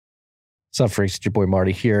Sup, freaks? It's your boy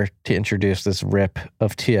Marty here to introduce this rip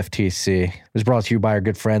of TFTC. It was brought to you by our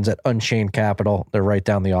good friends at Unchained Capital. They're right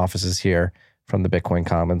down the offices here from the Bitcoin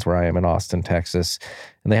Commons where I am in Austin, Texas.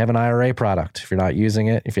 And they have an IRA product. If you're not using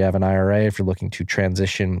it, if you have an IRA, if you're looking to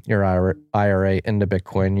transition your IRA into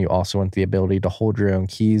Bitcoin, you also want the ability to hold your own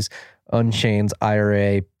keys. Unchained's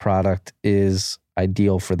IRA product is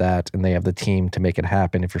ideal for that, and they have the team to make it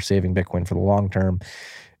happen if you're saving Bitcoin for the long term.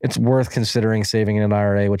 It's worth considering saving in an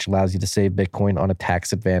IRA, which allows you to save Bitcoin on a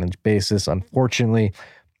tax advantage basis. Unfortunately,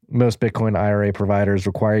 most Bitcoin IRA providers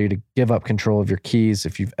require you to give up control of your keys.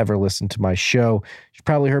 If you've ever listened to my show, you've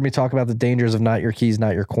probably heard me talk about the dangers of not your keys,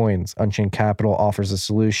 not your coins. Unchained Capital offers a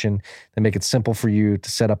solution that make it simple for you to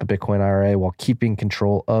set up a Bitcoin IRA while keeping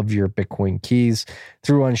control of your Bitcoin keys.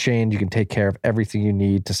 Through Unchained, you can take care of everything you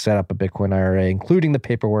need to set up a Bitcoin IRA, including the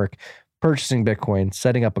paperwork, purchasing Bitcoin,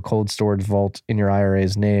 setting up a cold storage vault in your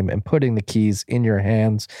IRA's name, and putting the keys in your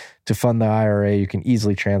hands. To fund the IRA, you can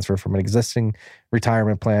easily transfer from an existing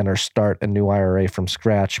retirement plan or start a new IRA from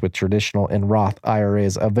scratch with traditional and Roth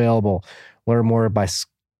IRAs available. Learn more by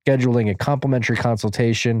scheduling a complimentary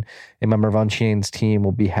consultation. A member of Unchained's team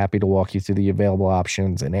will be happy to walk you through the available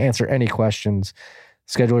options and answer any questions.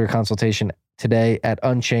 Schedule your consultation today at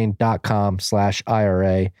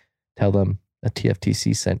unchained.com/IRA. Tell them a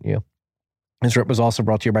TFTC sent you. This rip was also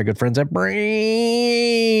brought to you by good friends at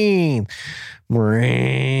Braiins.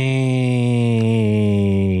 Braiins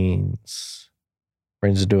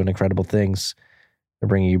is doing incredible things. They're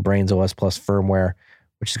bringing you Braiins OS Plus firmware,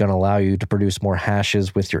 which is going to allow you to produce more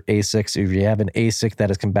hashes with your ASICs. If you have an ASIC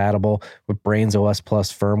that is compatible with Braiins OS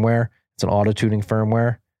Plus firmware, it's an auto-tuning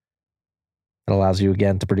firmware. It allows you,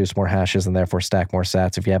 again, to produce more hashes and therefore stack more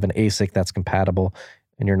sats. If you have an ASIC that's compatible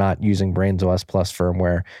and you're not using Braiins OS Plus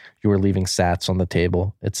firmware, you are leaving sats on the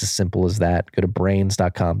table. It's as simple as that. Go to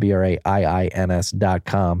braiins.com,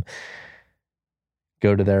 BRAIINS.com.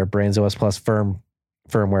 Go to their Braiins OS Plus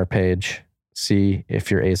firmware page. See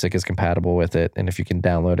if your ASIC is compatible with it. And if you can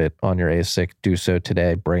download it on your ASIC, do so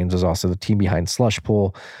today. Braiins is also the team behind Slush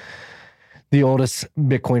Pool, the oldest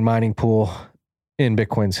Bitcoin mining pool in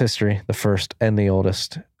Bitcoin's history, the first and the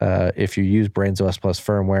oldest. If you use Braiins OS Plus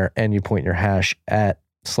firmware and you point your hash at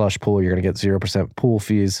Slush Pool, you're going to get 0% pool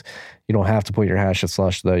fees. You don't have to point your hash at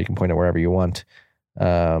Slush, though. You can point it wherever you want.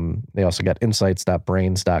 They also got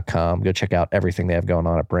insights.braiins.com. Go check out everything they have going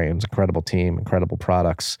on at Braiins. Incredible team, incredible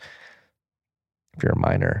products. If you're a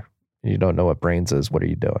miner and you don't know what Braiins is, what are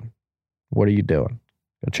you doing? What are you doing?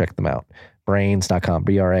 Go check them out. Braiins.com,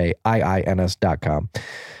 BRAIINS.com.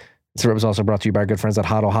 This rip was also brought to you by our good friends at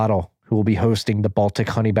Hodl Hodl, who will be hosting the Baltic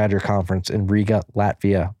Honey Badger Conference in Riga,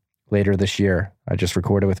 Latvia later this year. I just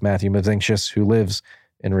recorded with Matthew Mazinchis, who lives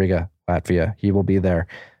in Riga, Latvia. He will be there.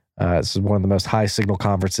 This is one of the most high signal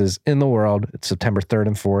conferences in the world. It's September 3rd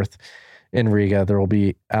and 4th in Riga. There will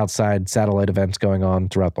be outside satellite events going on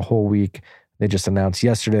throughout the whole week. They just announced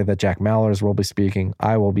yesterday that Jack Mallers will be speaking.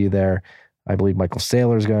 I will be there. I believe Michael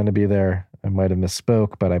Saylor is going to be there. I might have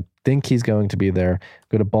misspoke, but I think he's going to be there.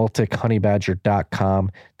 Go to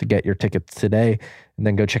BalticHoneyBadger.com to get your tickets today, and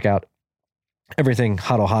then go check out everything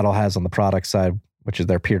Hodl Hodl has on the product side, which is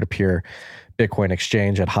their peer-to-peer Bitcoin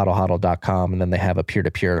exchange at hodlhodl.com, and then they have a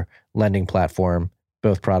peer-to-peer lending platform.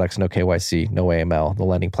 Both products, no KYC, no AML. The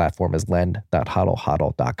lending platform is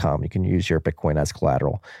lend.hodlhodl.com. You can use your Bitcoin as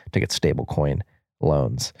collateral to get stablecoin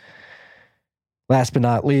loans. Last but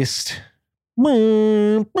not least,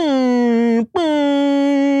 new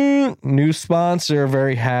sponsor.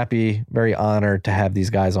 Very happy, very honored to have these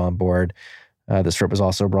guys on board. This trip was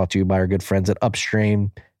also brought to you by our good friends at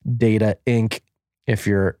Upstream Data Inc. If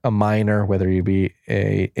you're a miner, whether you be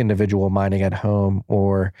a individual mining at home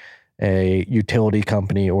or a utility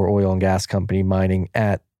company or oil and gas company mining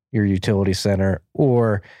at your utility center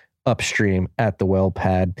or upstream at the well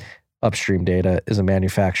pad, Upstream Data is a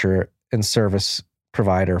manufacturer and service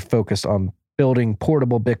provider focused on building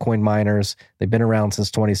portable Bitcoin miners. They've been around since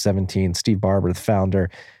 2017. Steve Barber, the founder,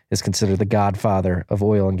 is considered the godfather of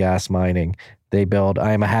oil and gas mining. They build,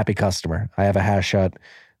 I am a happy customer. I have a hash hut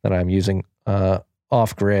that I'm using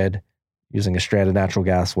off grid, using a stranded natural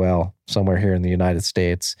gas well somewhere here in the United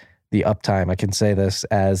States. The uptime, I can say this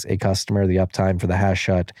as a customer, the uptime for the hash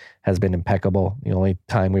hut has been impeccable. The only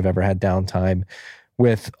time we've ever had downtime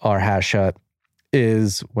with our hash hut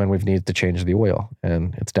is when we've needed to change the oil,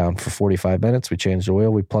 and it's down for 45 minutes. We change the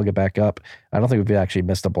oil, we plug it back up. I don't think we've actually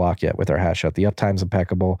missed a block yet with our hash hut. The uptime's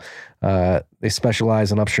impeccable. They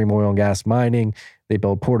specialize in upstream oil and gas mining. They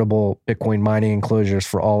build portable Bitcoin mining enclosures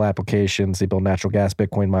for all applications. They build natural gas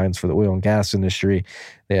Bitcoin mines for the oil and gas industry.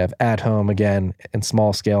 They have at-home, again, and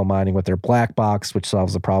small-scale mining with their black box, which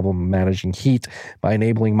solves the problem of managing heat by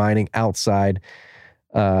enabling mining outside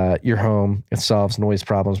your home. It solves noise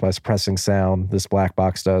problems by suppressing sound. This black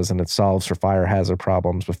box does, and it solves for fire hazard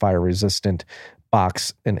problems with fire-resistant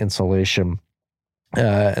box and insulation.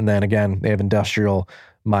 And then again, they have industrial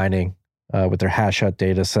mining with their hash hut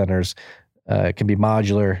data centers. It can be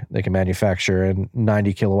modular. They can manufacture in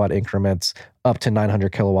 90 kilowatt increments up to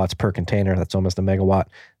 900 kilowatts per container. That's almost a megawatt.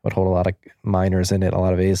 It would hold a lot of miners in it, a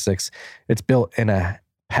lot of ASICs. It's built in a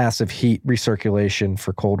passive heat recirculation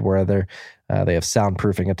for cold weather. They have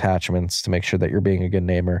soundproofing attachments to make sure that you're being a good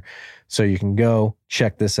neighbor. So you can go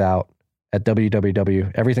check this out at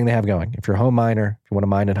www. Everything they have going. If you're a home miner, if you want to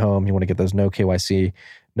mine at home, you want to get those no KYC,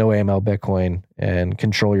 no AML Bitcoin, and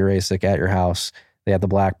control your ASIC at your house, they have the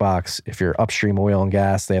black box. If you're upstream oil and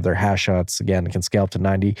gas, they have their hash huts. Again, it can scale up to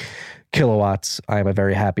 90 kilowatts. I am a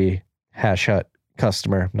very happy hash hut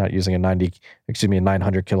customer. I'm not using a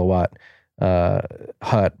 900 kilowatt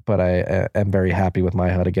hut, but I am very happy with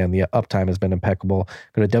my hut. Again, the uptime has been impeccable.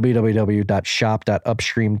 Go to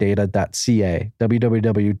www.shop.upstreamdata.ca,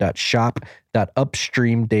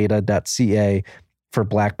 www.shop.upstreamdata.ca for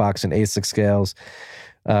black box and ASIC scales.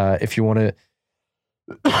 If you want to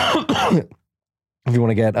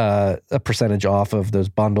get a percentage off of those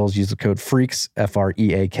bundles, use the code FREAKS,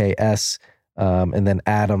 FREAKS, and then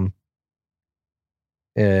Adam.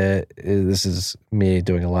 This is me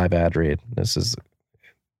doing a live ad read.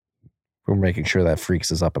 We're making sure that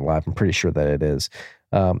Freaks is up and live. I'm pretty sure that it is.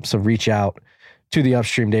 So reach out to the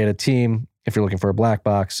Upstream Data team if you're looking for a black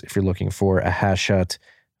box, if you're looking for a hash hut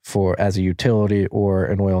as a utility, or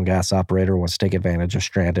an oil and gas operator who wants to take advantage of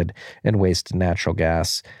stranded and wasted natural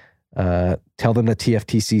gas. Tell them that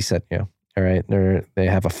TFTC sent you. All right, they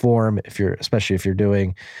have a form especially if you're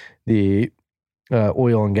doing the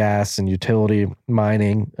oil and gas and utility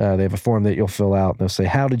mining. They have a form that you'll fill out. They'll say,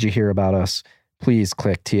 "How did you hear about us? Please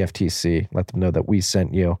click TFTC." Let them know that we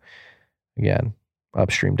sent you. Again,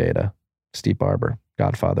 Upstream Data, Steve Barber,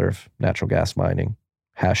 godfather of natural gas mining,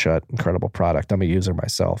 hash hut, incredible product. I'm a user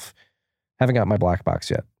myself. Haven't got my black box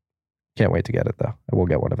yet. Can't wait to get it though. I will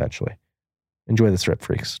get one eventually. Enjoy the strip,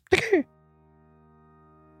 freaks.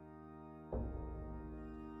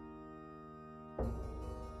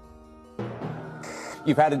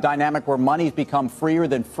 You've had a dynamic where money's become freer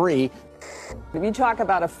than free. If you talk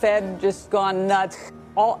about a Fed just gone nuts,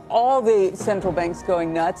 all the central banks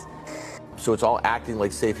going nuts. So it's all acting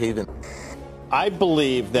like safe haven. I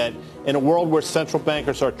believe that in a world where central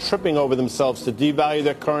bankers are tripping over themselves to devalue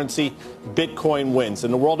their currency, Bitcoin wins. In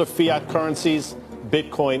the world of fiat currencies,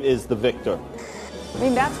 Bitcoin is the victor. I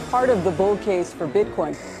mean, that's part of the bull case for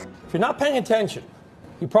Bitcoin. If you're not paying attention,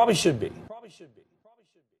 you probably should be.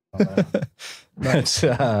 Nice.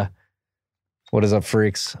 What is up,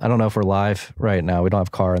 freaks? I don't know if we're live right now. We don't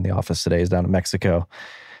have Carr in the office today. He's down in Mexico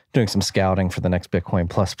doing some scouting for the next Bitcoin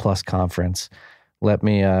Plus conference. Let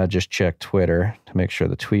me just check Twitter to make sure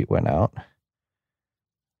the tweet went out.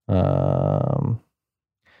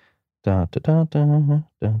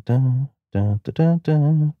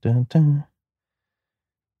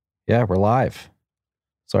 Yeah, we're live.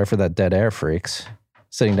 Sorry for that dead air, freaks.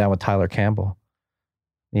 Sitting down with Tyler Campbell,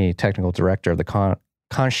 the technical director of the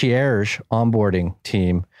concierge onboarding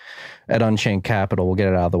team at Unchained Capital. We'll get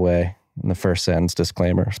it out of the way in the first sentence.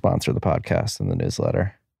 Disclaimer: sponsor the podcast and the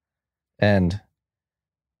newsletter. And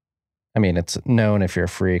I mean, it's known if you're a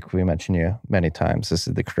freak. We mention you many times. This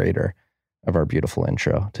is the creator of our beautiful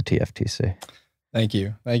intro to TFTC. Thank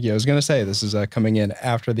you. I was going to say, this is coming in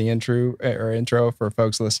after the intro for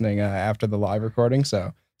folks listening after the live recording.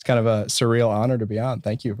 So it's kind of a surreal honor to be on.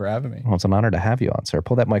 Thank you for having me. Well, it's an honor to have you on, sir.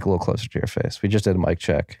 Pull that mic a little closer to your face. We just did a mic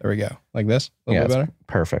check. There we go. Like this? A little bit better?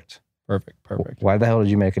 Perfect. Perfect. Why the hell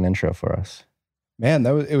did you make an intro for us? Man,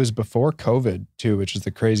 it was before COVID too, which is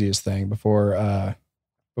the craziest thing. Before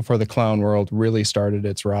the clown world really started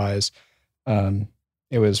its rise.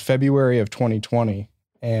 It was February of 2020,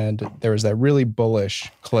 and there was that really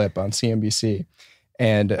bullish clip on CNBC.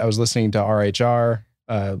 And I was listening to RHR,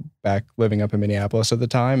 back living up in Minneapolis at the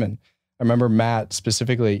time. And I remember Matt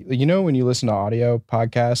specifically, you know, when you listen to audio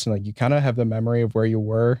podcasts and like you kind of have the memory of where you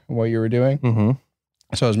were and what you were doing. Mm-hmm.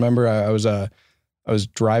 So I was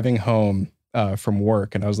driving home from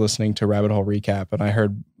work, and I was listening to Rabbit Hole Recap, and I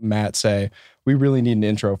heard Matt say, we really need an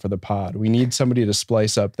intro for the pod. We need somebody to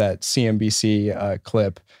splice up that CNBC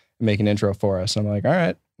clip and make an intro for us. I'm like, all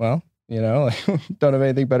right, well, don't have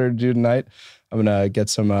anything better to do tonight. I'm going to get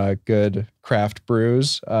some good craft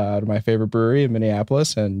brews out of my favorite brewery in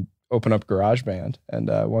Minneapolis and open up GarageBand. And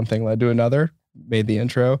one thing led to another, made the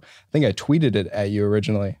intro. I think I tweeted it at you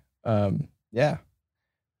originally. Yeah.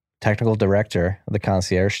 Technical director of the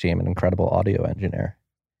Concierge team, an incredible audio engineer.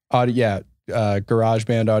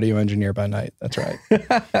 GarageBand audio engineer by night. That's right.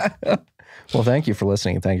 Well, thank you for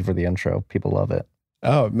listening. Thank you for the intro. People love it.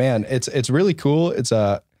 Oh man, it's really cool.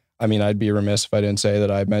 I'd be remiss if I didn't say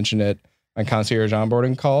that I mentioned it on concierge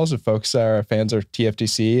onboarding calls. If folks are fans of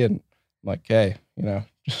TFTC, and I'm like, hey,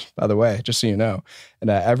 by the way, just so you know, and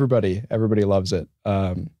everybody loves it,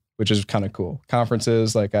 which is kind of cool.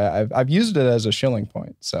 Conferences, like I've used it as a shilling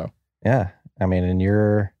point. So yeah, I mean, and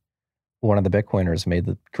you're one of the Bitcoiners made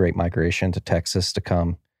the great migration to Texas to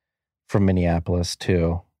come from Minneapolis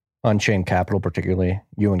to Unchained Capital, particularly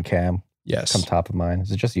you and Cam. Yes, come top of mind.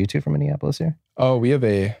 Is it just you two from Minneapolis here? Oh, we have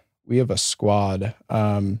a squad.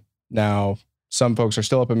 Now some folks are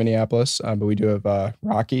still up in Minneapolis, but we do have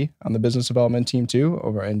Rocky on the business development team too,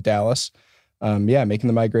 over in Dallas. Making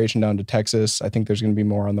the migration down to Texas. I think there's going to be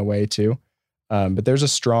more on the way too. But there's a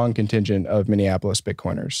strong contingent of Minneapolis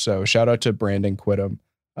Bitcoiners. So shout out to Brandon Quittem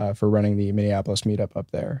for running the Minneapolis meetup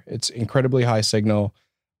up there. It's incredibly high signal.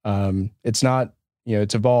 It's not,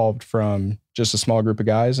 it's evolved from just a small group of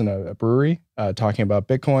guys in a brewery talking about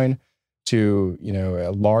Bitcoin to,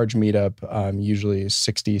 a large meetup, usually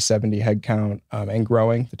 60, 70 head count and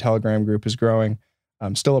growing. The Telegram group is growing.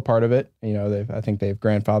 I'm still a part of it. I think they've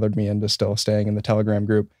grandfathered me into still staying in the Telegram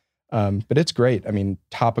group. But it's great. I mean,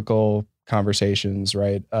 topical conversations,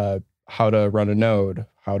 right? How to run a node,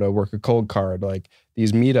 how to work a cold card, like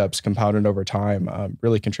these meetups compounded over time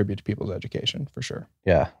really contribute to people's education for sure.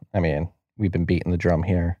 Yeah. I mean, we've been beating the drum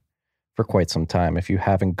here for quite some time. If you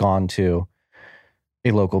haven't gone to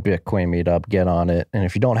a local Bitcoin meetup, get on it. And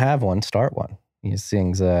if you don't have one, start one. These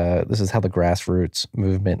things, this is how the grassroots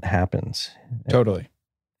movement happens. Totally.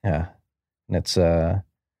 Yeah. And it's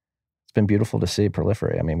been beautiful to see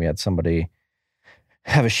proliferate. I mean, we had somebody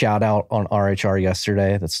have a shout out on RHR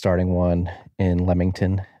yesterday that's starting one in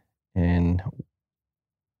Leamington in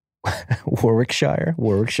Warwickshire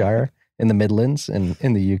in the Midlands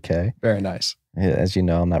in the UK. Very nice. As you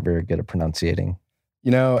know, I'm not very good at pronouncing.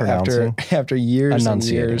 After years and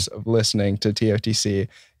years of listening to TFTC,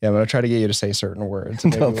 I'm going to try to get you to say certain words.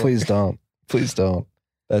 No, please don't. Please don't.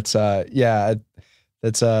 That's my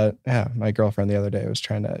girlfriend the other day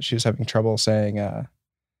she was having trouble saying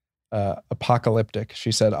apocalyptic.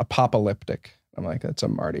 She said apocalyptic. I'm like, that's a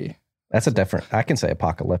Marty. That's a different, I can say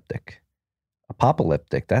apocalyptic.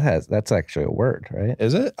 Apocalyptic, that's actually a word, right?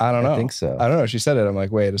 Is it? I don't know. I think so. I don't know. She said it. I'm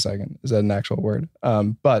like, wait a second. Is that an actual word?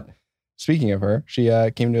 But speaking of her, she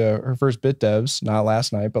came to her first BitDevs, not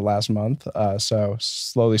last night, but last month. So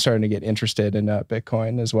slowly starting to get interested in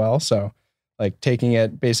Bitcoin as well. So like taking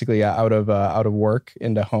it basically out of work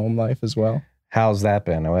into home life as well. How's that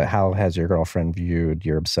been? How has your girlfriend viewed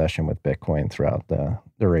your obsession with Bitcoin throughout the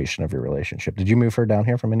duration of your relationship? Did you move her down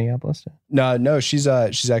here from Minneapolis? No, she's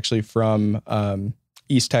actually from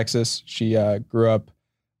East Texas. She grew up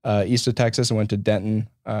east of Texas and went to Denton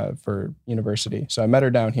for university. So I met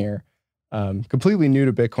her down here. Completely new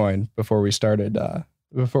to Bitcoin before we started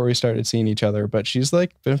seeing each other, but she's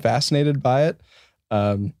like been fascinated by it.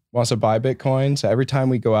 Wants to buy Bitcoin. So every time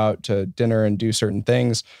we go out to dinner and do certain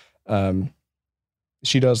things,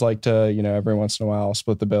 she does like to, every once in a while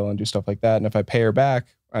split the bill and do stuff like that. And if I pay her back,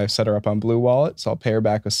 I set her up on Blue Wallet. So I'll pay her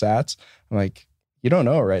back with sats. I'm like, you don't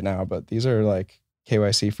know it right now, but these are like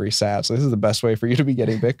KYC free sats. So this is the best way for you to be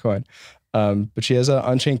getting Bitcoin. But she has an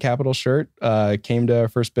Unchained Capital shirt, came to our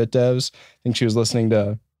first BitDevs. I think she was listening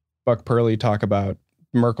to Buck Purley talk about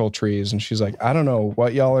Merkle trees. And she's like, I don't know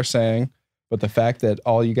what y'all are saying, but the fact that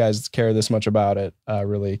all you guys care this much about it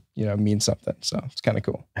really, means something. So it's kind of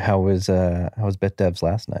cool. How was BitDevs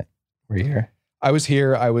last night? Were you here? I was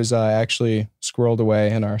here. I was actually squirreled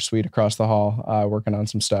away in our suite across the hall, working on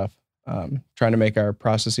some stuff, trying to make our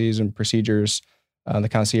processes and procedures, the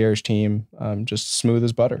concierge team, just smooth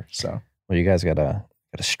as butter. So, well, you guys gotta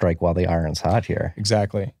strike while the iron's hot here.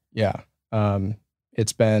 Exactly. Yeah.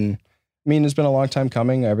 It's been a long time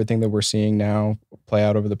coming. Everything that we're seeing now play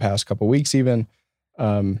out over the past couple of weeks, even.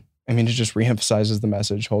 It just reemphasizes the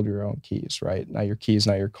message: hold your own keys, right? Not your keys,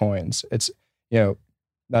 not your coins. It's,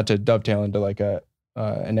 not to dovetail into like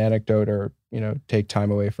an anecdote or take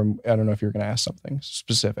time away from. I don't know if you're going to ask something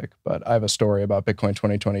specific, but I have a story about Bitcoin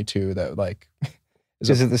 2022 that like.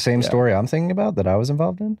 Is it the same story I'm thinking about that I was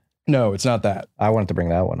involved in? No, it's not that. I wanted to bring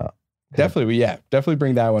that one up. Definitely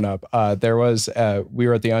bring that one up. There was, we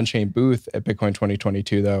were at the Unchained booth at Bitcoin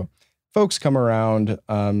 2022 though. Folks come around.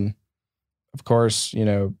 Of course,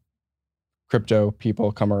 crypto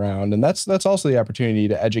people come around, and that's also the opportunity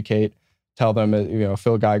to educate, tell them,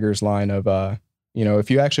 Phil Geiger's line of,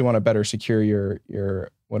 if you actually want to better secure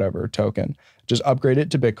your whatever token, just upgrade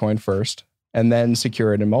it to Bitcoin first and then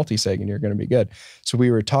secure it in multi-sig and you're going to be good. So I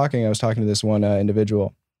was talking to this one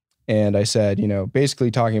individual, and I said,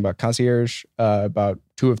 basically talking about Concierge, about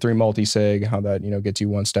 2 of 3 multi-sig, how that, gets you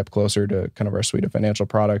one step closer to kind of our suite of financial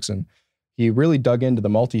products. And he really dug into the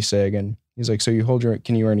multi-sig, and he's like, so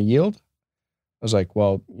can you earn a yield? I was like,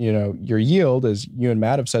 well, your yield, as you and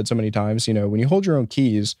Matt have said so many times, when you hold your own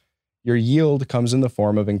keys, your yield comes in the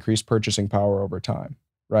form of increased purchasing power over time,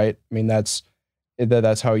 right? I mean, that's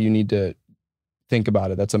how you need to think about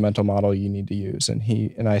it. That's a mental model you need to use.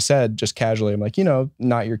 And I said, just casually, I'm like,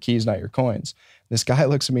 not your keys, not your coins. This guy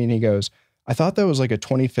looks at me and he goes, I thought that was like a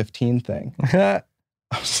 2015 thing. I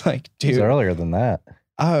was like, dude, it's earlier than that.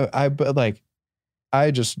 I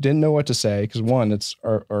just didn't know what to say, because 1, it's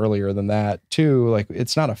earlier than that. 2, like,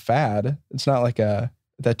 it's not a fad. It's not like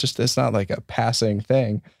it's not like a passing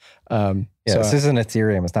thing. This isn't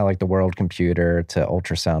Ethereum. It's not like the world computer to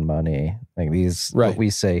ultrasound money. Like these, right. What we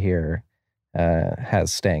say here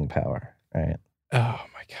has staying power, right? Oh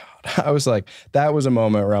my God. I was like, that was a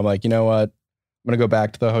moment where I'm like, you know what? I'm going to go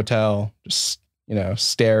back to the hotel, just,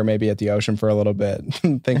 stare maybe at the ocean for a little bit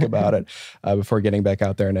and think about it before getting back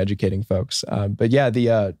out there and educating folks. But yeah,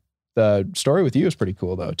 the story with you is pretty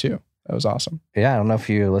cool though, too. That was awesome. Yeah. I don't know if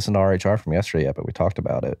you listened to RHR from yesterday yet, but we talked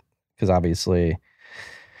about it, because obviously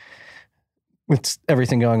with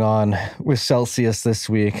everything going on with Celsius this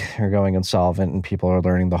week, they're going insolvent and people are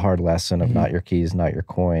learning the hard lesson of not your keys, not your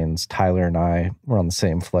coins. Tyler and I were on the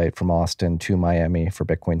same flight from Austin to Miami for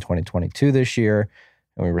Bitcoin 2022 this year.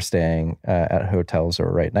 And we were staying at hotels that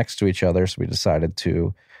were right next to each other. So we decided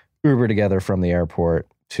to Uber together from the airport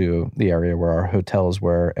to the area where our hotels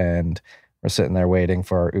were. And we're sitting there waiting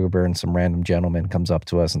for our Uber, and some random gentleman comes up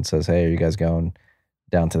to us and says, hey, are you guys going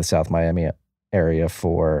down to the South Miami area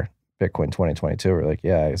for Bitcoin 2022? We're like,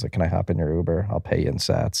 yeah. He's like, can I hop in your Uber? I'll pay you in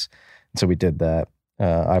sats. And so we did that.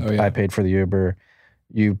 I paid for the Uber.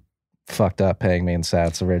 You fucked up paying me in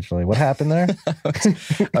sats originally. What happened there?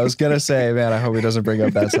 I was going to say, man, I hope he doesn't bring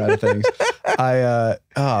up that side of things.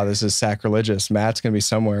 This is sacrilegious. Matt's going to be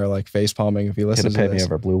somewhere like face palming if he listens to this. You had to pay me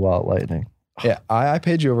over Blue Wallet Lightning. Yeah, I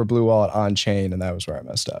paid you over Blue Wallet on chain, and that was where I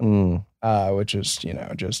messed up, which is,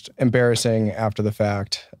 just embarrassing after the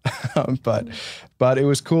fact. But it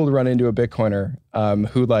was cool to run into a Bitcoiner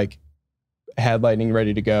who had Lightning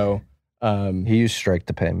ready to go. He used Strike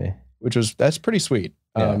to pay me, that's pretty sweet.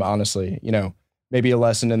 Honestly, maybe a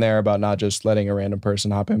lesson in there about not just letting a random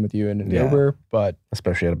person hop in with you in an Uber, but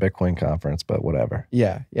especially at a Bitcoin conference, but whatever.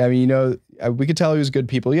 Yeah. I mean, we could tell he was good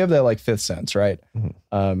people. You have that fifth sense, right?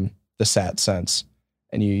 Mm-hmm. The sat sense,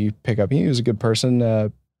 and you pick up, he was a good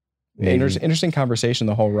person. Interesting conversation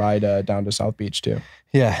the whole ride down to South Beach too.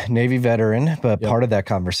 Yeah, Navy veteran, but part of that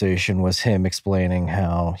conversation was him explaining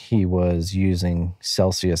how he was using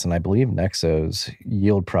Celsius and I believe Nexo's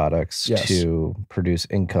yield products to produce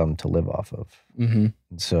income to live off of. Mm-hmm.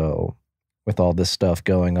 So with all this stuff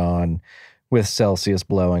going on, with Celsius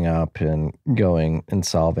blowing up and going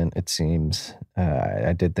insolvent, it seems,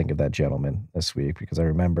 I did think of that gentleman this week, because I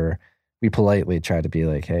remember we politely tried to be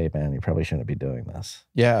like, hey man, you probably shouldn't be doing this.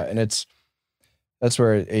 Yeah. And that's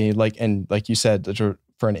where like you said,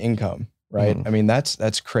 for an income, right? Mm-hmm. I mean,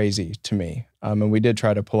 that's crazy to me. And we did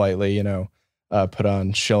try to politely, put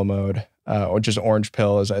on shill mode, or just orange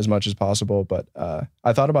pill as much as possible. But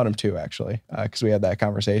I thought about him too, actually, because we had that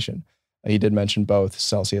conversation. He did mention both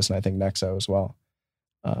Celsius and I think Nexo as well.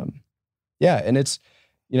 Yeah. And it's,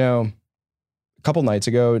 a couple nights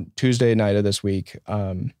ago, Tuesday night of this week,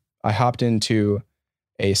 I hopped into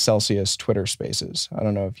a Celsius Twitter Spaces. I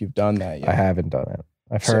don't know if you've done that yet. I haven't done it.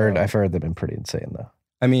 I've heard they've been pretty insane though.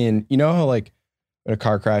 I mean, how when a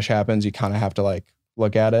car crash happens, you kind of have to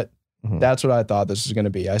look at it. Mm-hmm. That's what I thought this was going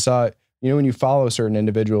to be. I saw, when you follow certain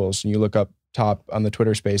individuals and you look up top on the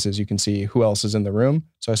Twitter Spaces, you can see who else is in the room.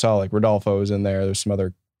 So I saw Rodolfo was in there. There's some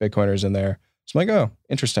other Bitcoiners in there. So I'm like, oh,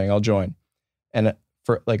 interesting. I'll join. And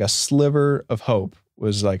for a sliver of hope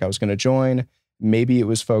was I was going to join. Maybe it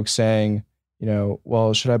was folks saying,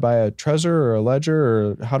 well, should I buy a Trezor or a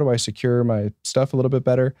Ledger, or how do I secure my stuff a little bit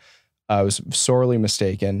better? I was sorely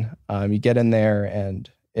mistaken. You get in there and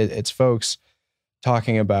it's folks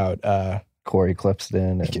talking about Corey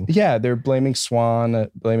Clipston. And they're blaming Swan,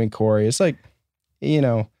 blaming Corey. It's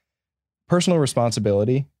personal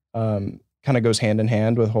responsibility kind of goes hand in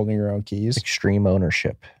hand with holding your own keys. Extreme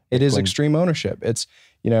ownership. It is Bitcoin- extreme ownership. It's,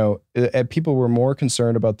 people were more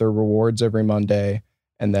concerned about their rewards every Monday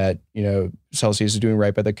and that, Celsius is doing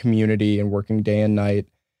right by the community and working day and night.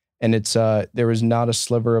 And it's, there was not a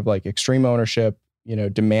sliver of like extreme ownership,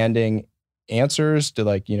 demanding answers to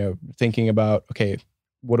like, thinking about, okay,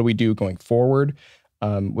 what do we do going forward?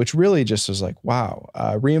 Which really just was like, wow,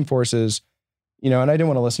 reinforces, and I didn't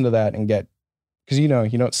want to listen to that and get, because, you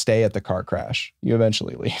don't stay at the car crash. You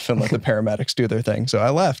eventually leave and let the paramedics do their thing. So I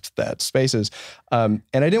left that spaces. And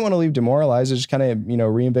I didn't want to leave demoralized. It just kind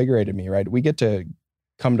of, reinvigorated me, right? We get to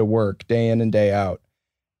come to work day in and day out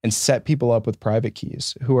and set people up with private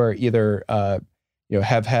keys who are either,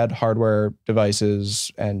 have had hardware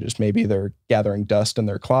devices and just maybe they're gathering dust in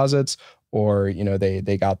their closets, or,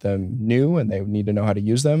 they got them new and they need to know how to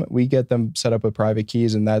use them. We get them set up with private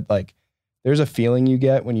keys, and that, like, there's a feeling you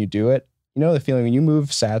get when you do it. The feeling when you move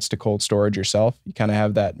sats to cold storage yourself, you kind of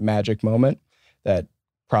have that magic moment that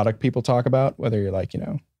product people talk about, whether you're like,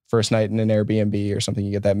 first night in an Airbnb or something,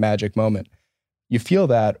 you get that magic moment. You feel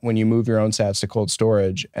that when you move your own sats to cold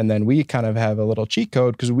storage. And then we kind of have a little cheat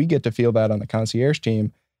code because we get to feel that on the concierge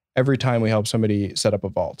team every time we help somebody set up a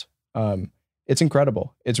vault. It's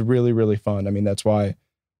incredible. It's really, really fun. I mean, that's why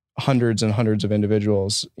hundreds and hundreds of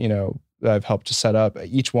individuals, that I've helped to set up,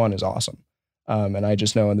 each one is awesome. And I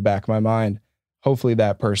just know in the back of my mind, hopefully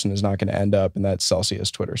that person is not going to end up in that Celsius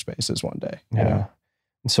Twitter Spaces one day. Yeah.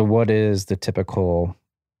 So what is the typical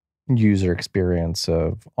user experience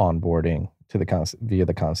of onboarding to the via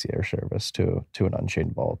the concierge service to an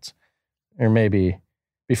Unchained vault? Or maybe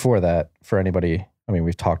before that, for anybody, I mean,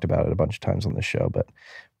 we've talked about it a bunch of times on the show, but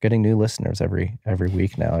getting new listeners every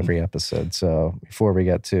week now, every episode. So before we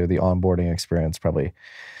get to the onboarding experience, probably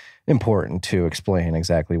important to explain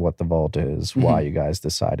exactly what the vault is, why you guys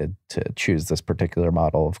decided to choose this particular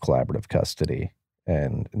model of collaborative custody,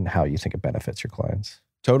 and how you think it benefits your clients.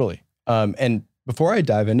 Totally. And before I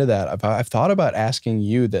dive into that, I've thought about asking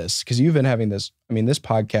you this, because you've been having this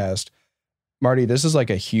podcast, Marty, this is like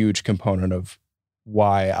a huge component of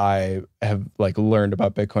why I have like learned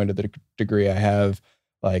about Bitcoin to the degree I have.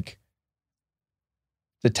 Like,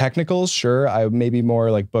 the technicals, sure, I maybe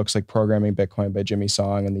more like books like Programming Bitcoin by Jimmy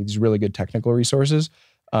Song and these really good technical resources.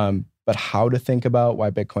 But how to think about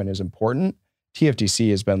why Bitcoin is important,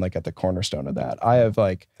 TFTC has been like at the cornerstone of that. I have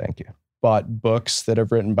Thank you. bought books that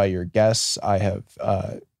have written by your guests. I have,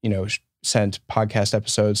 sent podcast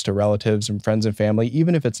episodes to relatives and friends and family,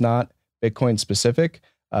 even if it's not Bitcoin specific.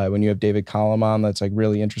 When you have David Collum on, that's like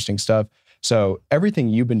really interesting stuff. So everything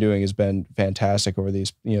you've been doing has been fantastic over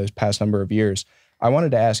these, this past number of years. I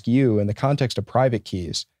wanted to ask you, in the context of private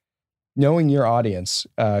keys, knowing your audience,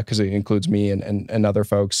 because it includes me and other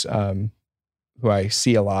folks who I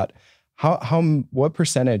see a lot, what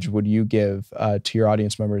percentage would you give to your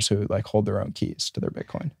audience members who like hold their own keys to their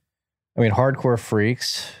Bitcoin? I mean, hardcore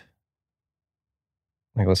freaks.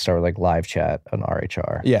 Like, let's start with like live chat on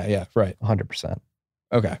RHR. Yeah, right. 100%.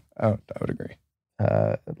 Okay, I would agree.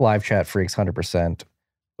 Live chat freaks, 100%.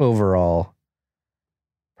 Overall,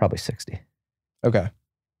 probably 60. Okay.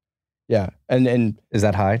 Yeah. And is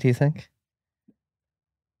that high, do you think?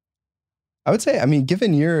 I would say, I mean,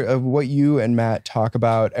 given what you and Matt talk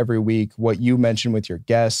about every week, what you mentioned with your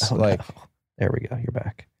guests, there we go. You're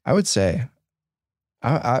back. I would say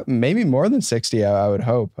I maybe more than 60, I would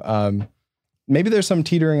hope. Maybe there's some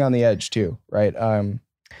teetering on the edge too, right?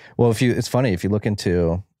 Well, it's funny, if you look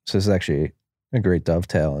into, so this is actually a great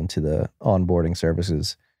dovetail into the onboarding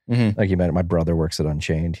services. Like you mentioned, my brother works at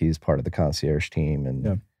Unchained. He's part of the concierge team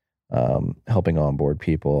and helping onboard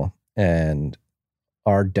people. And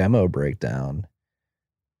our demo breakdown,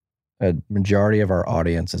 a majority of our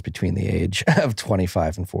audience is between the age of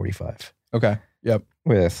 25 and 45. Okay. Yep.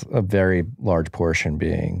 With a very large portion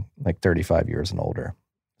being like 35 years and older.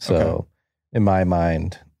 So in my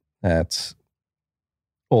mind, that's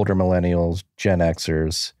older millennials, Gen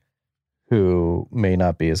Xers who may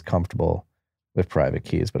not be as comfortable with private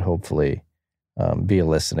keys, but hopefully via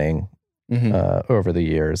listening over the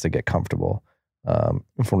years, they get comfortable. From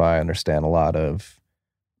what I understand, a lot of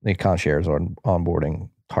the concierge onboarding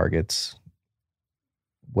targets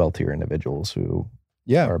wealthier individuals who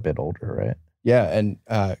are a bit older, right? Yeah. And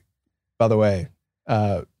by the way,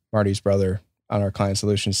 Marty's brother on our client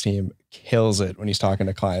solutions team kills it when he's talking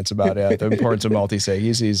to clients about the importance of multi-sig.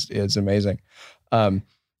 It's amazing.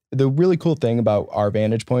 The really cool thing about our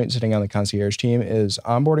vantage point sitting on the concierge team is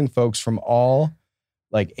onboarding folks from all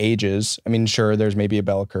like ages. I mean, sure, there's maybe a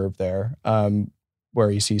bell curve there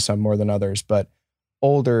where you see some more than others, but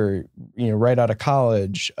older, right out of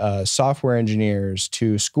college, software engineers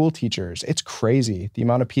to school teachers. It's crazy the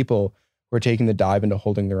amount of people who are taking the dive into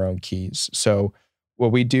holding their own keys. So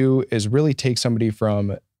what we do is really take somebody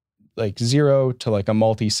from like zero to like a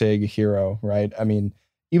multi-sig hero, right? I mean,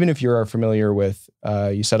 even if you're familiar with,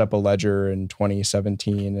 you set up a ledger in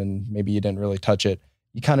 2017 and maybe you didn't really touch it,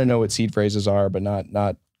 you kind of know what seed phrases are, but not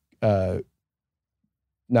to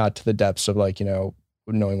the depths of like,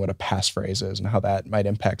 knowing what a passphrase is and how that might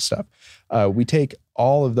impact stuff. We take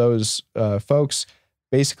all of those folks,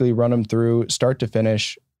 basically run them through start to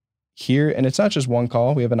finish here. And it's not just one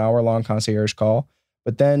call. We have an hour-long concierge call,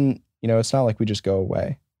 but then, it's not like we just go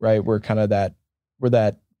away, right? We're kind of we're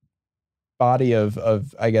that body of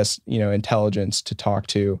I guess, intelligence to talk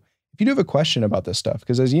to. If you do have a question about this stuff,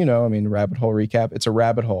 because as you know, I mean, rabbit hole recap, it's a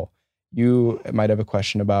rabbit hole. You might have a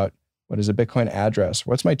question about what is a Bitcoin address?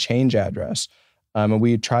 What's my change address? And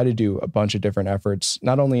we try to do a bunch of different efforts,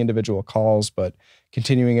 not only individual calls, but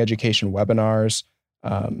continuing education webinars.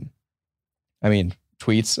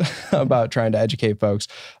 Tweets about trying to educate folks.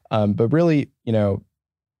 But really,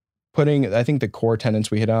 putting, I think the core tenets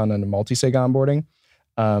we hit on the multi-sig onboarding,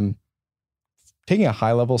 taking a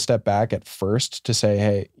high level step back at first to say,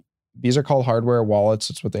 hey, these are called hardware wallets.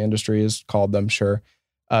 It's what the industry has called them. Sure.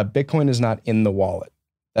 Bitcoin is not in the wallet.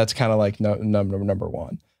 That's kind of like number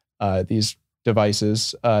one. These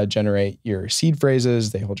devices generate your seed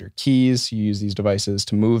phrases. They hold your keys. You use these devices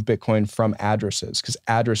to move Bitcoin from addresses, because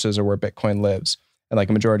addresses are where Bitcoin lives. And like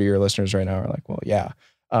a majority of your listeners right now are like, well, yeah.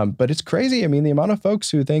 But it's crazy. I mean, the amount of folks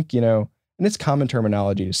who think, and it's common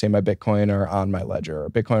terminology to say my Bitcoin are on my ledger or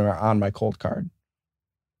Bitcoin are on my cold card.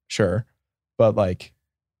 Sure. But like,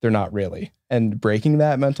 they're not really. And breaking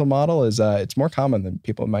that mental model is, it's more common than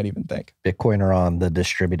people might even think. Bitcoin are on the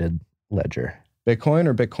distributed ledger. Bitcoin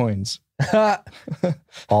or Bitcoins?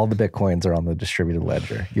 All the Bitcoins are on the distributed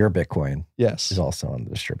ledger. Your Bitcoin yes, is also on the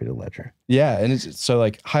distributed ledger. Yeah. And it's so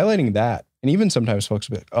like highlighting that. And even sometimes folks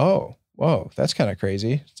will be like, oh, whoa, that's kind of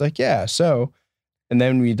crazy. It's like, yeah. So, and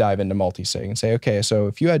then we dive into multi-sig and say, okay, so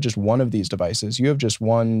if you had just one of these devices, you have just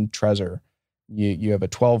one Trezor, you have a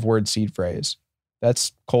 12-word seed phrase.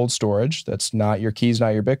 That's cold storage. That's not your keys,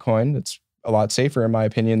 not your Bitcoin. That's a lot safer, in my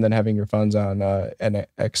opinion, than having your funds on an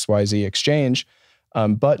XYZ exchange.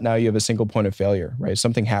 But now you have a single point of failure, right?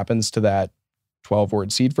 Something happens to that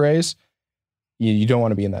 12-word seed phrase. You don't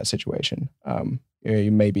want to be in that situation.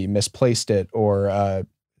 You maybe misplaced it, or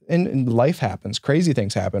and life happens. Crazy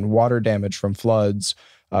things happen. Water damage from floods,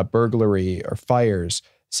 burglary, or fires.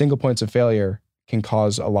 Single points of failure can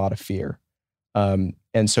cause a lot of fear.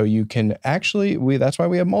 And so you can actually, that's why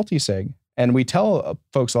we have multi-sig. And we tell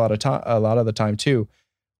folks a lot of the time too,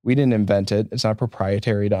 we didn't invent it. It's not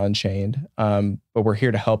proprietary to Unchained, but we're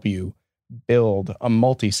here to help you build a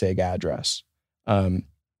multi-sig address.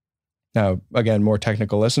 Now, again, more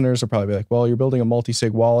technical listeners will probably be like, well, you're building a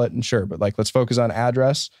multi-sig wallet, and sure, but like, let's focus on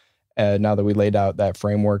address. Now that we laid out that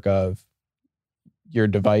framework of your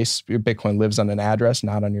device, your Bitcoin lives on an address,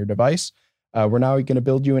 not on your device. We're now going to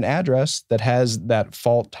build you an address that has that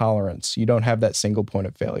fault tolerance. You don't have that single point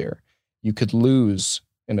of failure. You could lose,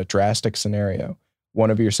 in a drastic scenario,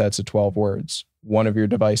 one of your sets of 12 words, one of your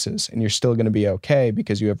devices, and you're still going to be okay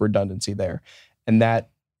because you have redundancy there. And that,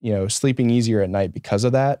 sleeping easier at night because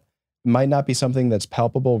of that might not be something that's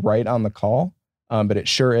palpable right on the call, but it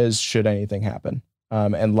sure is should anything happen.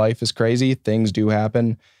 And life is crazy. Things do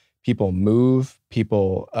happen. People move.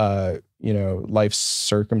 People, life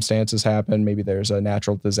circumstances happen. Maybe there's a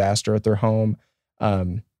natural disaster at their home.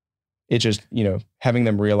 It just, having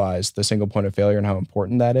them realize the single point of failure and how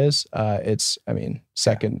important that is.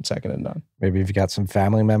 Second to none. Maybe if you got some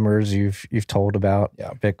family members you've told about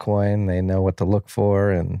Bitcoin, they know what to look for,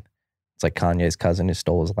 and it's like Kanye's cousin who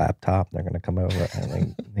stole his laptop. They're going to come over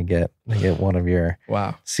and they get one of your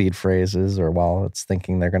seed phrases or wallets,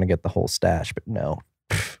 thinking they're going to get the whole stash, but no.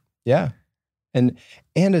 Yeah. And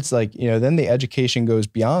it's like, then the education goes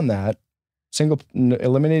beyond that,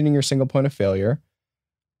 eliminating your single point of failure,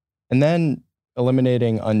 and then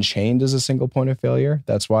eliminating Unchained as a single point of failure.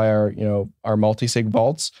 That's why our multi-sig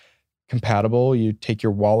vaults compatible. You take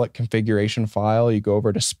your wallet configuration file, you go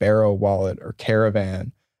over to Sparrow Wallet or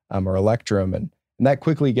Caravan or Electrum, and that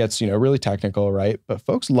quickly gets, really technical, right? But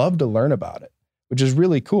folks love to learn about it, which is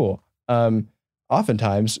really cool.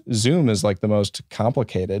 Oftentimes Zoom is like the most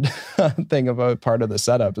complicated thing about part of the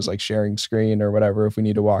setup is like sharing screen or whatever, if we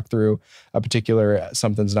need to walk through a particular,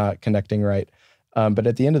 something's not connecting right. But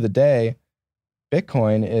at the end of the day,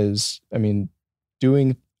 Bitcoin is,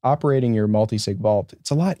 operating your multi-sig vault. It's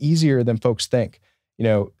a lot easier than folks think.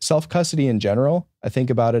 Self-custody in general, I think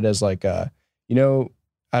about it as like, I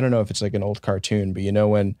don't know if it's like an old cartoon, but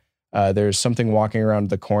when there's something walking around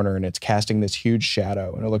the corner and it's casting this huge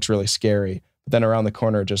shadow and it looks really scary. But then around the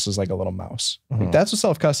corner, it just is like a little mouse. Mm-hmm. Like, that's what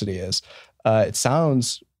self-custody is. It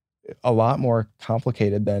sounds a lot more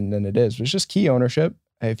complicated than it is. It's just key ownership.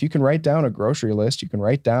 If you can write down a grocery list, you can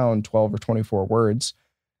write down 12 or 24 words.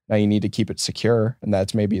 Now you need to keep it secure, and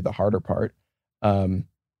that's maybe the harder part.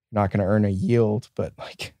 Not going to earn a yield, but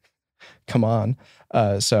like, come on.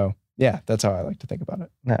 So yeah, that's how I like to think about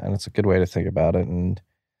it. Yeah, and it's a good way to think about it. And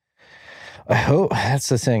I hope that's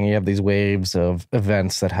the thing. You have these waves of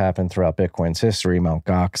events that happen throughout Bitcoin's history. Mt.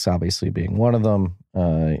 Gox obviously being one of them.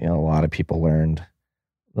 A lot of people learned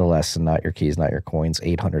the lesson: not your keys, not your coins.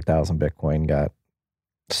 800,000 Bitcoin got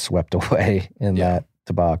swept away in that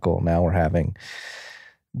debacle. Now we're having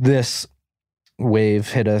this wave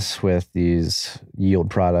hit us with these yield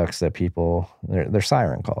products that people, they're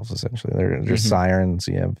siren calls, essentially. They're just sirens.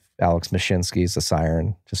 You have Alex Mashinsky's the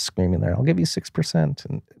siren just screaming there, I'll give you 6%.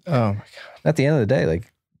 And oh my God. At the end of the day,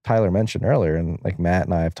 like Tyler mentioned earlier, and like Matt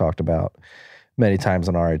and I have talked about many times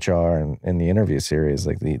on RHR and in the interview series,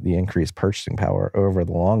 like the increased purchasing power over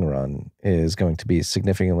the long run is going to be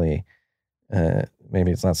significantly,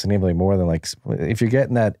 maybe it's not significantly more than like, if you're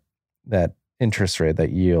getting that interest rate,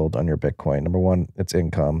 that yield on your Bitcoin, number one, it's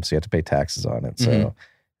income, so you have to pay taxes on it. So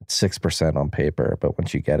it's 6% on paper, but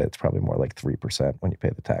once you get it, it's probably more like 3% when you pay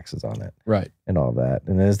the taxes on it. Right. And all that.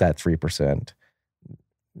 And is that 3%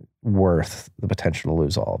 worth the potential to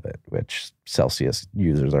lose all of it, which Celsius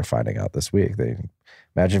users are finding out this week. They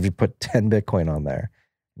imagine if you put 10 Bitcoin on there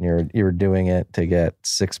and you're doing it to get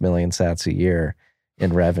 6 million sats a year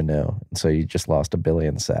in revenue. And so you just lost 1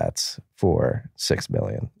 billion sats for 6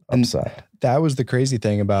 million upside. And that was the crazy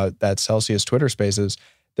thing about that Celsius Twitter Spaces.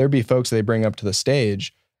 There'd be folks they bring up to the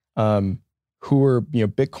stage who were,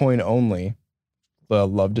 Bitcoin only. They'll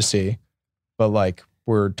love to see, but like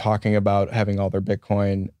we're talking about having all their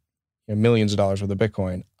Bitcoin, millions of dollars worth of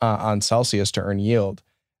Bitcoin on Celsius to earn yield.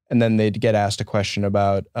 And then they'd get asked a question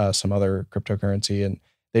about some other cryptocurrency, and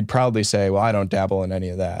they'd proudly say, well, I don't dabble in any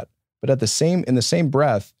of that. But in the same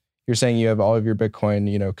breath, you're saying you have all of your Bitcoin,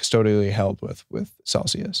 custodially held with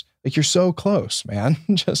Celsius. Like, you're so close, man.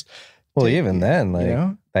 Even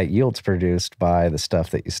then, that yield's produced by the stuff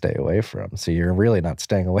that you stay away from. So you're really not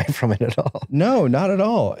staying away from it at all. No, not at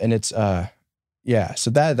all. And it's, so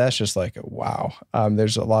that's just like, wow.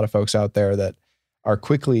 There's a lot of folks out there that are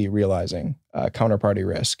quickly realizing counterparty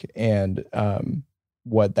risk and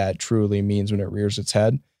what that truly means when it rears its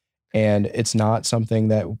head. And it's not something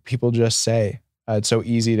that people just say. It's so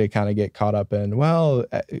easy to kind of get caught up in, well,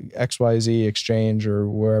 XYZ exchange or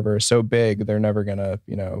wherever is so big, they're never going to,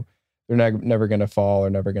 they're never going to fall or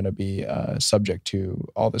never going to be subject to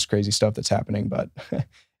all this crazy stuff that's happening. But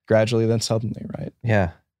gradually, then suddenly, right?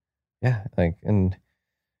 Yeah. Yeah. And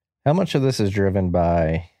how much of this is driven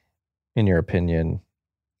by, in your opinion,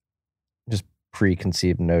 just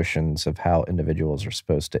preconceived notions of how individuals are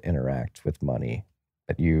supposed to interact with money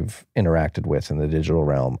that you've interacted with in the digital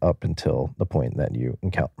realm up until the point that you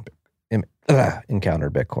encountered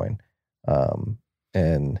Bitcoin?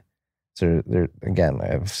 And so there, again,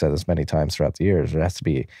 I've said this many times throughout the years, there has to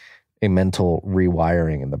be a mental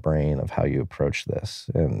rewiring in the brain of how you approach this.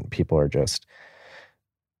 And people are just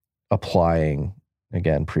applying,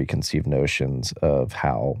 again, preconceived notions of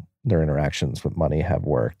how their interactions with money have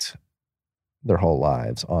worked their whole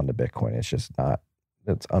lives onto Bitcoin. It's just not,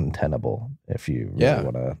 it's untenable if you really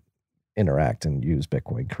want to interact and use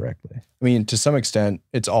Bitcoin correctly. I mean, to some extent,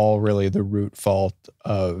 it's all really the root fault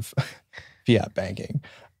of fiat banking,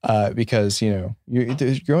 because you're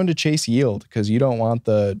going to chase yield because you don't want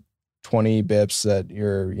the 20 bips that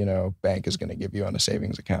your bank is going to give you on a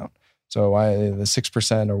savings account. So why the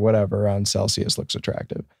 6% or whatever on Celsius looks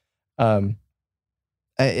attractive.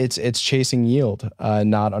 It's chasing yield,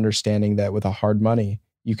 not understanding that with a hard money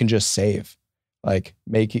you can just save. Like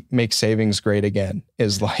make savings great again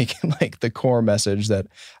is like the core message that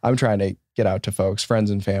I'm trying to get out to folks, friends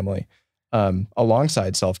and family,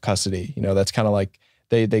 alongside self-custody. That's kind of like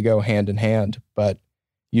they go hand in hand, but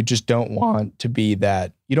you just don't want to be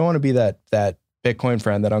that. You don't want to be that Bitcoin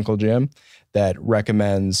friend, that Uncle Jim that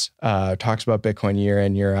recommends, talks about Bitcoin year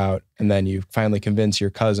in, year out. And then you finally convince your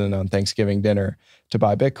cousin on Thanksgiving dinner to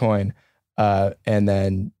buy Bitcoin. And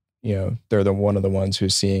then, they're one of the ones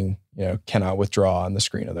who's seeing, cannot withdraw on the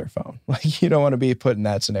screen of their phone. Like, you don't want to be put in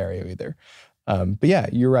that scenario either. But yeah,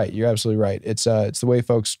 you're right. You're absolutely right. It's the way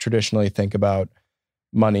folks traditionally think about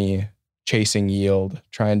money, chasing yield,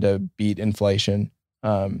 trying to beat inflation.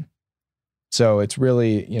 So it's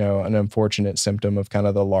really, an unfortunate symptom of kind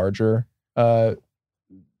of the larger, the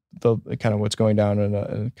kind of what's going down in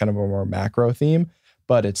a kind of a more macro theme,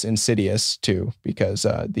 but it's insidious too, because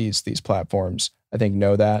these platforms, I think,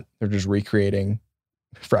 know that they're just recreating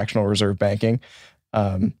fractional reserve banking.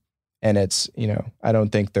 And it's, I don't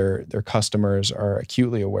think their customers are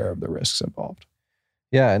acutely aware of the risks involved.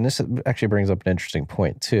 Yeah, and this actually brings up an interesting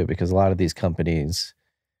point too, because a lot of these companies,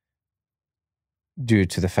 due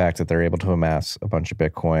to the fact that they're able to amass a bunch of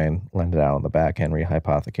Bitcoin, lend it out on the back end,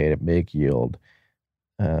 rehypothecate it, make yield,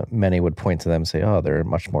 many would point to them and say, oh, they're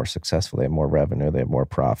much more successful. They have more revenue. They have more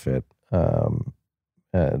profit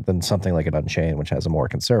than something like an Unchained, which has a more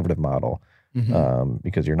conservative model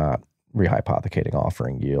because you're not rehypothecating,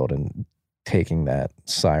 offering yield, and taking that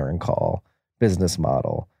siren call business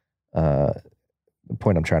model. The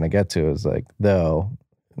point I'm trying to get to is like, though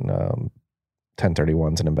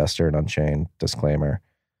 1031's an investor in Unchained, disclaimer,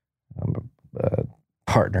 I'm a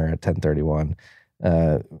partner at 1031.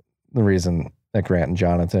 The reason that Grant and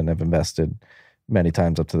Jonathan have invested many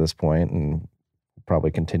times up to this point and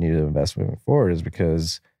probably continue to invest moving forward is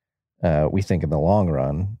because we think in the long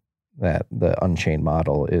run that the Unchained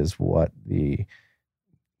model is what the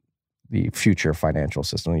future financial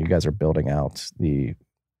system. You guys are building out the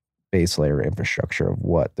base layer infrastructure of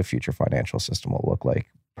what the future financial system will look like,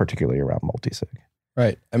 particularly around multisig.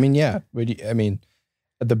 Right. I mean, yeah.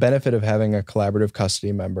 The benefit of having a collaborative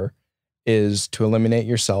custody member is to eliminate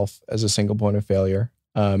yourself as a single point of failure.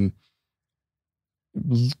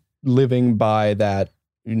 Living by that,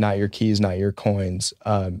 not your keys, not your coins,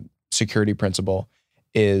 security principle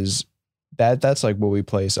is that's like what we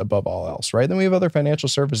place above all else, right? Then we have other financial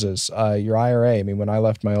services, your IRA. I mean, when I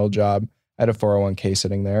left my old job, I had a 401k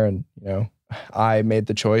sitting there, and I made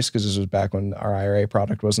the choice because this was back when our IRA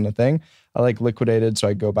product wasn't a thing. I liquidated so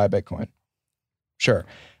I go buy Bitcoin. Sure.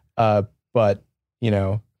 But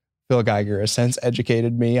Phil Geiger has since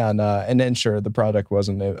educated me on, and then sure, the product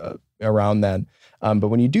wasn't around then. But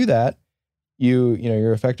when you do that,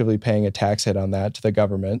 you're effectively paying a tax hit on that to the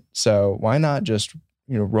government. So why not just,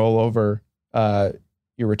 roll over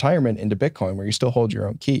your retirement into Bitcoin where you still hold your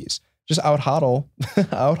own keys? Just out hodl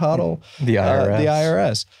the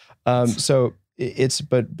IRS. So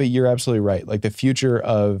but you're absolutely right. Like the future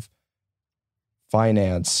of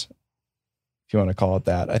finance, if you want to call it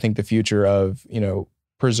that, I think the future of,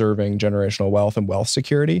 preserving generational wealth and wealth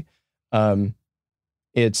security,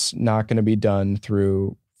 it's not going to be done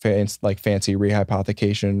through fancy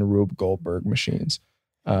rehypothecation, Rube Goldberg machines.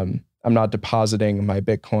 I'm not depositing my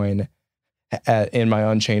Bitcoin in my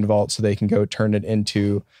Unchained vault so they can go turn it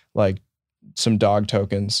into some dog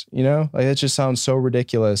tokens. It just sounds so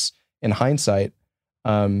ridiculous in hindsight.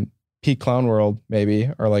 Peak clown world maybe,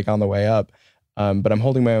 or on the way up. But I'm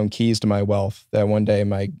holding my own keys to my wealth that one day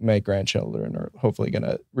my grandchildren are hopefully going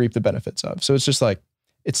to reap the benefits of. So it's just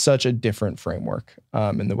it's such a different framework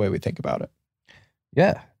in the way we think about it.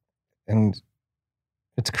 Yeah. And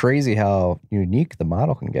it's crazy how unique the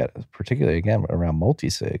model can get, particularly again around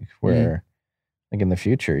multisig, where in the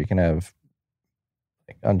future you can have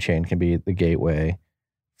Unchained can be the gateway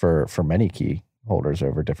for many key holders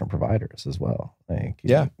over different providers as well.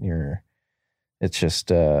 It's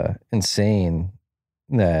just insane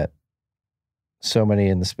that so many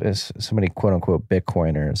in the space, so many quote unquote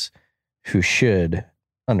Bitcoiners who should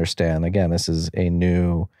understand, again, this is a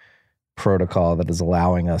new protocol that is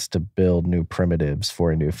allowing us to build new primitives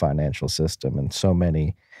for a new financial system. And so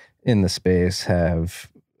many in the space have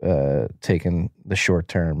taken the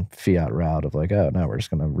short-term fiat route of oh, no, we're just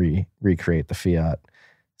going to recreate the fiat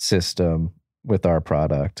system with our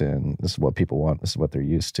product, and this is what people want, this is what they're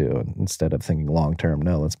used to. And instead of thinking long-term,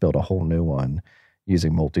 no, let's build a whole new one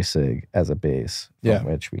using multisig as a base from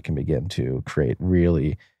which we can begin to create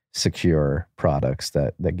really secure products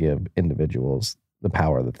that give individuals the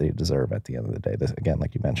power that they deserve at the end of the day. This, again,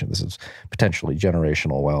 like you mentioned, this is potentially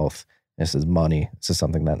generational wealth. This is money. This is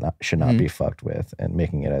something that should not be fucked with, and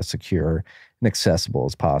making it as secure and accessible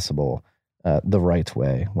as possible the right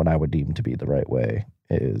way, what I would deem to be the right way,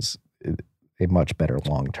 is a much better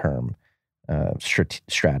long-term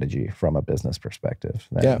strategy from a business perspective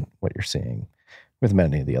than what you're seeing with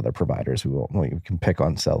many of the other providers. We can pick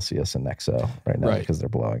on Celsius and Nexo right now because they're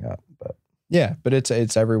blowing up. But but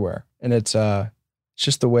it's everywhere, and it's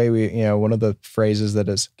just the way we, one of the phrases that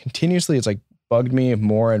is continuously, it's bugged me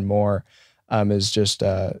more and more, is just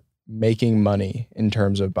making money in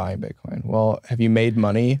terms of buying Bitcoin. Well, have you made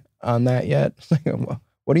money on that yet?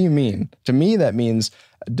 What do you mean? To me, that means,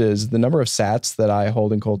 does the number of sats that I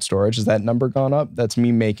hold in cold storage, has that number gone up? That's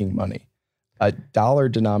me making money. A dollar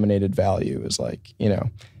denominated value is I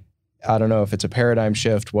don't know if it's a paradigm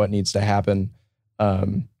shift, what needs to happen.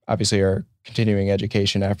 Obviously our continuing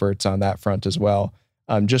education efforts on that front as well.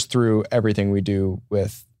 Just through everything we do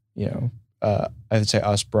with, I would say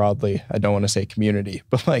us broadly, I don't want to say community,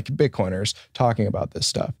 but Bitcoiners talking about this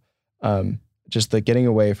stuff. Just the getting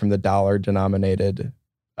away from the dollar denominated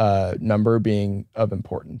number being of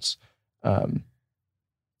importance to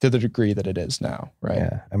the degree that it is now, right?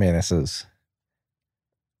 Yeah. I mean, this is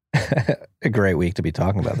a great week to be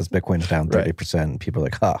talking about this. Bitcoin's down 30%. And people are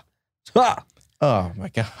like, ha, Oh my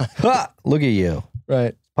God. ha, look at you.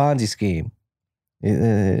 Right. Ponzi scheme.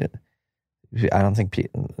 I don't think,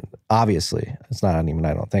 obviously, it's not even,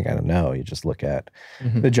 I don't know. You just look at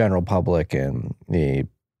the general public and the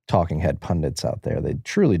talking head pundits out there. They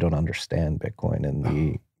truly don't understand Bitcoin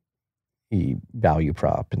and the value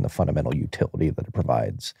prop and the fundamental utility that it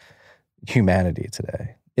provides humanity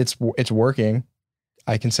today. It's working.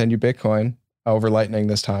 I can send you Bitcoin over Lightning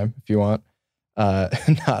this time if you want.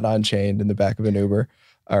 Not on-chained in the back of an Uber,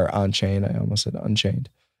 or on-chain. I almost said unchained.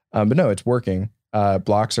 But no, it's working.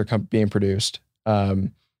 Blocks are being produced.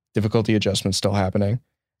 Difficulty adjustment still happening.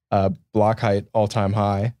 Block height all-time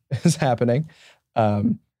high is happening.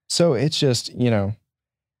 So it's just,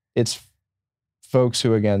 it's folks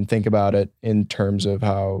who, again, think about it in terms of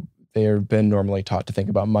how they have been normally taught to think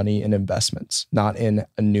about money and investments, not in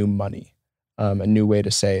a new money, a new way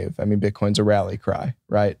to save. I mean, Bitcoin's a rally cry,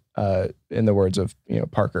 right? In the words of,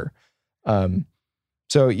 Parker.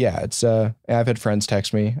 So yeah, it's, I've had friends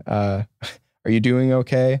text me, are you doing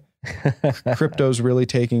okay? Crypto's really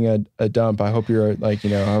taking a dump. I hope you're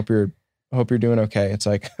I hope you're doing okay. It's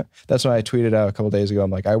like, that's why I tweeted out a couple days ago.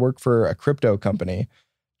 I'm like, I work for a crypto company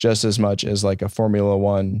just as much as like a Formula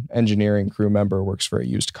One engineering crew member works for a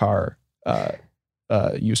used car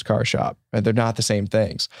shop. And they're not the same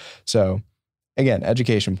things. So again,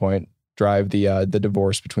 education point, drive the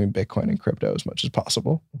divorce between Bitcoin and crypto as much as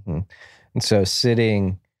possible. Mm-hmm. And so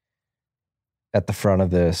sitting at the front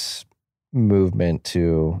of this movement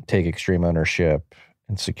to take extreme ownership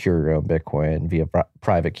and secure your own Bitcoin via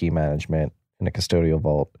private key management in a custodial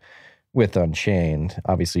vault with Unchained,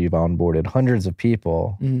 obviously you've onboarded hundreds of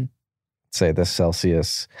people. Mm-hmm. Say this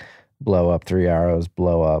Celsius blow up, 3 arrows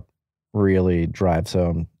blow up, really drives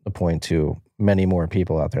home the point to many more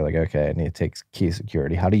people out there like, okay, I need to take key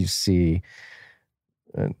security. How do you see,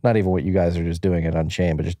 not even what you guys are just doing at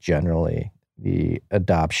Unchained, but just generally the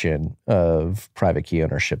adoption of private key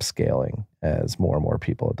ownership scaling as more and more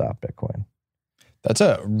people adopt Bitcoin? That's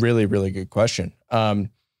a really, really good question.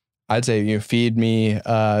 I'd say, feed me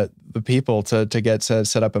the people to get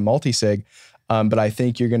set up a multi-sig. But I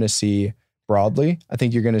think you're going to see broadly, I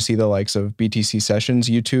think you're going to see the likes of BTC Sessions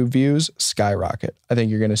YouTube views skyrocket. I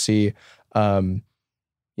think you're going to see, hardware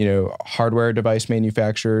device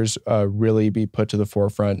manufacturers really be put to the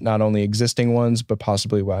forefront, not only existing ones, but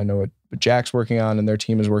possibly what I know what Jack's working on and their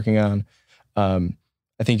team is working on.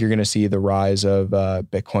 I think you're going to see the rise of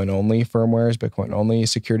Bitcoin-only firmwares, Bitcoin-only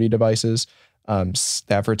security devices. The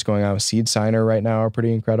efforts going on with Seed Signer right now are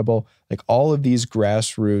pretty incredible. Like all of these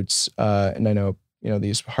grassroots, and I know,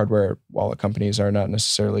 these hardware wallet companies are not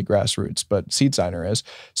necessarily grassroots, but Seed Signer is.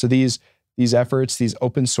 So these efforts, these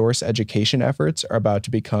open source education efforts are about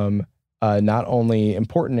to become not only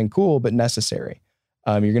important and cool, but necessary.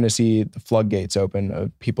 You're going to see the floodgates open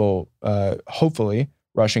of people, hopefully,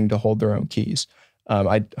 rushing to hold their own keys.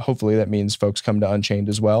 Hopefully that means folks come to Unchained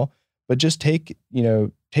as well, but just take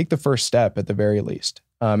the first step at the very least.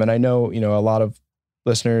 And I know, a lot of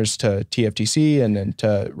listeners to TFTC and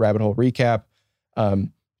to Rabbit Hole Recap,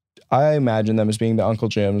 I imagine them as being the Uncle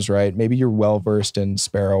Jims, right? Maybe you're well-versed in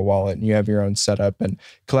Sparrow Wallet and you have your own setup, and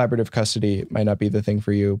collaborative custody might not be the thing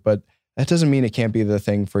for you, but that doesn't mean it can't be the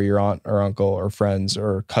thing for your aunt or uncle or friends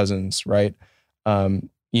or cousins, right?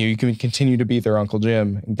 You can continue to be their Uncle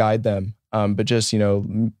Jim and guide them, but just,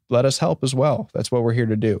 let us help as well. That's what we're here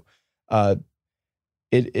to do.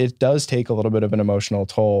 It does take a little bit of an emotional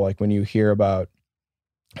toll, like when you hear about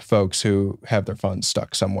folks who have their funds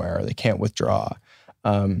stuck somewhere or they can't withdraw.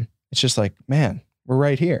 It's just like, man, we're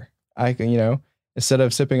right here. I can, instead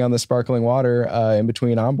of sipping on the sparkling water in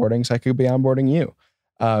between onboardings, I could be onboarding you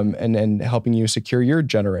and helping you secure your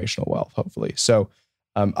generational wealth, hopefully. So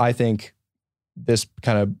I think this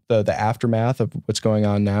kind of the aftermath of what's going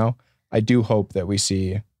on now, I do hope that we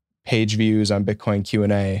see page views on Bitcoin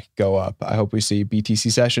Q&A go up. I hope we see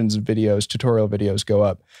BTC Sessions videos, tutorial videos go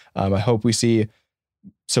up. I hope we see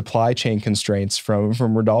supply chain constraints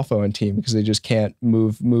from Rodolfo and team because they just can't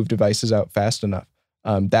move devices out fast enough.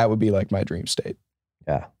 That would be like my dream state.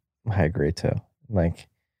 Yeah, I agree too. Like,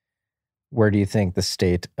 where do you think the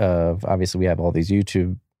state of, obviously we have all these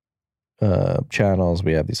YouTube channels,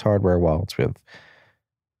 we have these hardware wallets, we have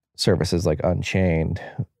services like Unchained.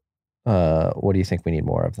 What do you think we need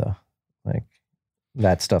more of though? Like,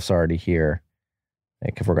 that stuff's already here.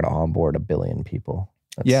 Like, if we're going to onboard 1 billion people,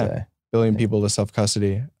 let's say. Billion people to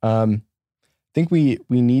self-custody. I think we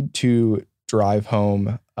need to drive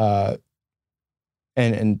home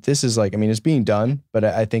and this is like, I mean, it's being done, but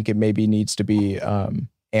I think it maybe needs to be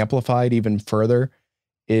amplified even further,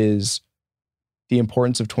 is the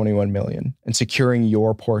importance of 21 million and securing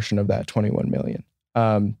your portion of that 21 million.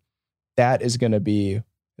 That is going to be,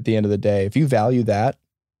 at the end of the day, if you value that,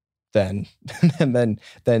 then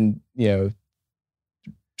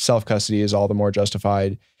self-custody is all the more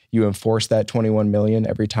justified. You enforce that 21 million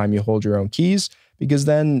every time you hold your own keys, because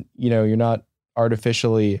then, you're not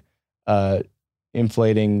artificially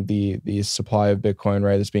inflating the supply of Bitcoin,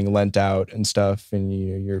 right? That's being lent out and stuff. And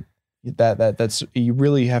you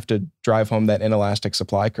really have to drive home that inelastic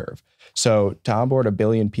supply curve. So to onboard 1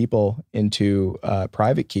 billion people into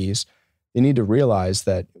private keys, they need to realize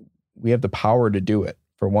that we have the power to do it.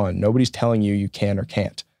 For one, nobody's telling you can or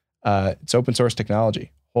can't. It's open source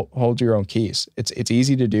technology. Hold your own keys. It's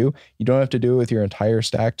easy to do. You don't have to do it with your entire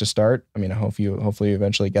stack to start. I mean, hopefully you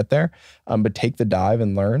eventually get there. But take the dive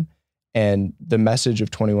and learn. And the message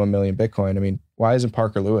of 21 million Bitcoin. I mean, why isn't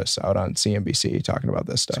Parker Lewis out on CNBC talking about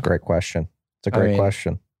this stuff? It's a great question.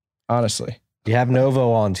 Question. Honestly. You have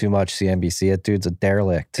Novo on too much CNBC. That dude's a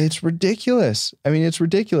derelict. It's ridiculous. I mean, it's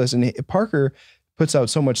ridiculous. And Parker puts out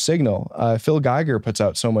so much signal. Phil Geiger puts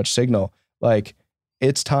out so much signal. Like,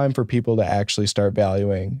 it's time for people to actually start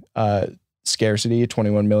valuing scarcity,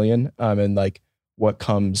 21 million, and like what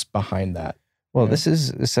comes behind that. Well,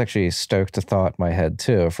 this actually stoked a thought in my head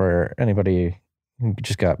too. For anybody who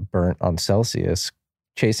just got burnt on Celsius,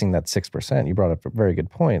 chasing that 6%, you brought up a very good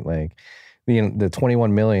point. Like, the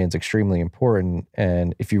 21 million is extremely important.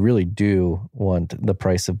 And if you really do want the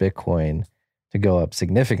price of Bitcoin to go up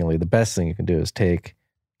significantly, the best thing you can do is take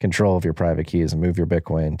control of your private keys and move your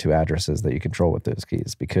Bitcoin to addresses that you control with those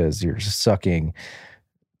keys, because you're just sucking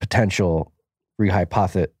potential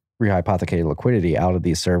rehypothecated liquidity out of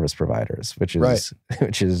these service providers, which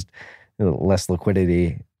is less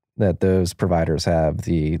liquidity that those providers have.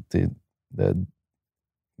 The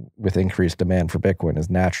with increased demand for Bitcoin is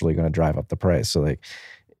naturally going to drive up the price. So like,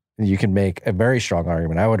 you can make a very strong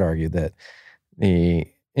argument. I would argue that the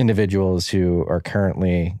individuals who are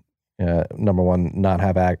currently number one, not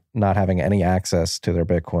having any access to their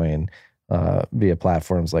Bitcoin via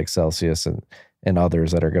platforms like Celsius and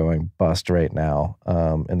others that are going bust right now.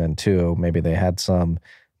 And then two, maybe they had some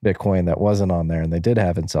Bitcoin that wasn't on there and they did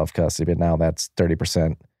have in self-custody, but now that's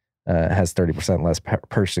 30%, has 30% less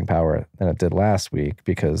purchasing power than it did last week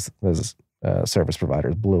because those service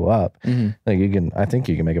providers blew up. Mm-hmm. Like I think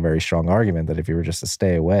you can make a very strong argument that if you were just to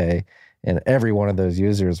stay away and every one of those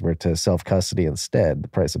users were to self-custody instead, the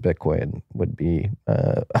price of Bitcoin would be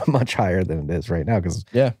much higher than it is right now, because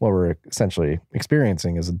what we're essentially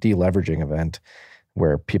experiencing is a deleveraging event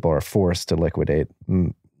where people are forced to liquidate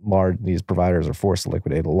these providers are forced to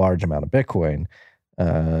liquidate a large amount of Bitcoin,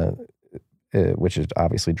 which is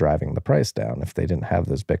obviously driving the price down. If they didn't have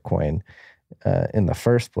those Bitcoin in the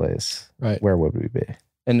first place, where would we be?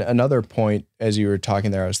 And another point, as you were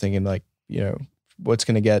talking there, I was thinking like, what's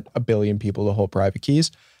going to get 1 billion people to hold private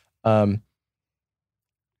keys? Kind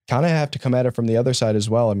of have to come at it from the other side as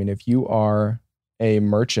well. I mean, if you are a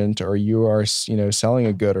merchant or you are, selling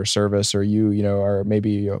a good or service, or you are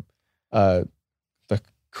maybe the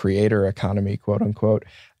creator economy, quote unquote,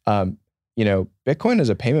 Bitcoin is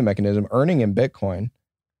a payment mechanism. Earning in Bitcoin,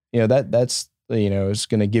 that's is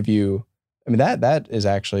going to give you. I mean, that is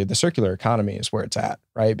actually the circular economy is where it's at,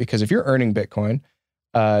 right? Because if you're earning Bitcoin,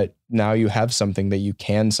 now you have something that you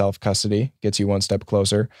can self-custody, gets you one step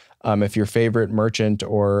closer. If your favorite merchant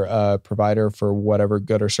or provider for whatever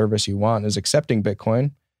good or service you want is accepting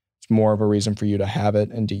Bitcoin, it's more of a reason for you to have it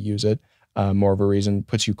and to use it. More of a reason,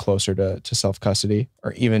 puts you closer to self-custody,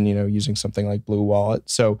 or even, using something like Blue Wallet.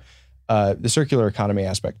 So the circular economy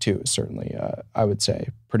aspect too is certainly, I would say,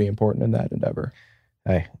 pretty important in that endeavor.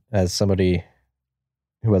 Hey, as somebody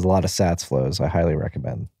who has a lot of sats flows, I highly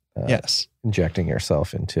recommend injecting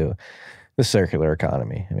yourself into the circular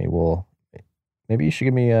economy. I mean, maybe you should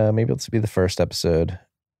give me, maybe let's be the first episode.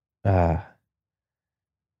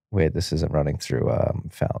 Wait, this isn't running through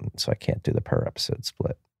Fountain, so I can't do the per episode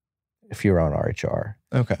split. If you were on RHR,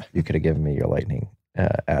 you could have given me your Lightning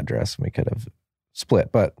address and we could have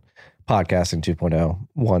split. But podcasting 2.0,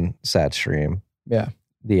 one sat stream. Yeah.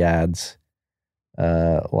 The ads,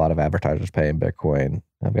 a lot of advertisers pay in Bitcoin.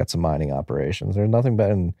 I've got some mining operations. There's nothing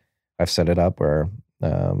better than I've set it up where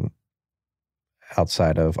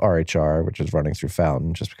outside of RHR, which is running through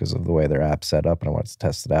Fountain just because of the way their app's set up and I wanted to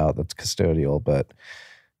test it out. That's custodial, but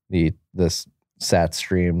this sat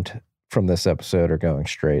streamed from this episode are going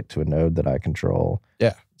straight to a node that I control.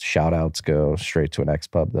 Yeah. Shout outs go straight to an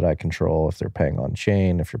XPub that I control if they're paying on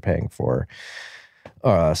chain, if you're paying for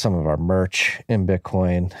some of our merch in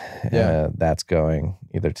Bitcoin. Yeah. That's going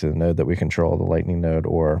either to the node that we control, the Lightning node,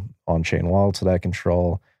 or on-chain wallets that I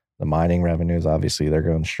control. The mining revenues, obviously, they're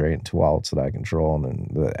going straight into wallets that I control, and then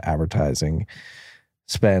the advertising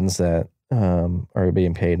spends that are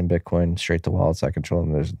being paid in Bitcoin straight to wallets I control,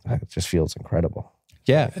 and it just feels incredible.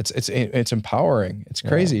 Yeah, it's empowering. It's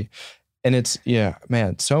crazy, and it's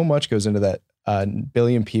man. So much goes into that.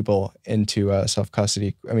 Billion people into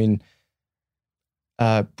self-custody. I mean,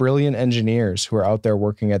 brilliant engineers who are out there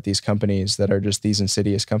working at these companies that are just these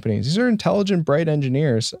insidious companies. These are intelligent, bright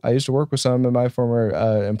engineers. I used to work with some in my former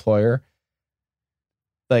employer.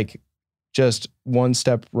 Like, just one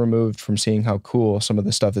step removed from seeing how cool some of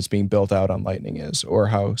the stuff that's being built out on Lightning is, or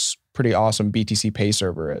how pretty awesome BTC Pay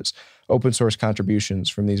Server is. Open source contributions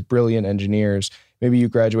from these brilliant engineers. Maybe you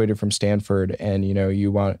graduated from Stanford and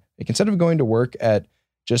you want, like, instead of going to work at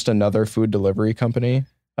just another food delivery company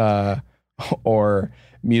or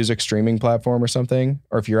music streaming platform or something,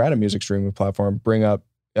 or if you're at a music streaming platform, bring up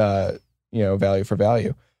value for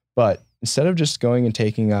value. But instead of just going and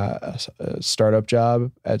taking a startup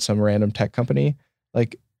job at some random tech company,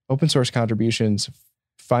 like open source contributions,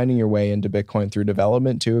 finding your way into Bitcoin through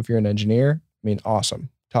development too, if you're an engineer, I mean, awesome.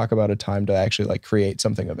 Talk about a time to actually like create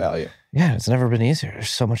something of value. Yeah, it's never been easier. There's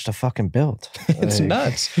so much to fucking build. It's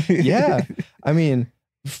nuts. Yeah. I mean,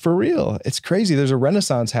 for real, it's crazy. There's a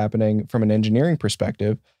renaissance happening from an engineering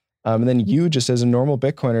perspective. And then you, just as a normal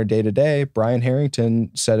Bitcoiner day to day, Brian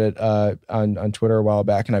Harrington said it on Twitter a while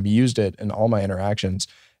back, and I've used it in all my interactions.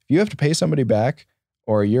 If you have to pay somebody back,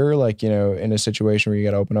 or you're like, in a situation where you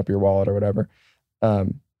got to open up your wallet or whatever,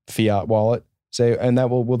 fiat wallet, say, and that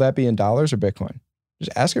will that be in dollars or Bitcoin?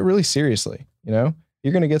 Just ask it really seriously. You're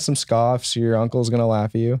going to get some scoffs. Your uncle's going to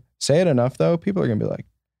laugh at you. Say it enough though, people are going to be like,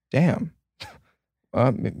 damn.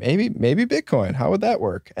 Maybe Bitcoin. How would that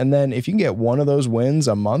work? And then if you can get one of those wins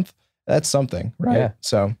a month, that's something, right? Yeah.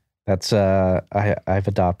 So that's I've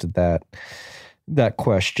adopted that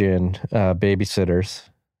question. Babysitters,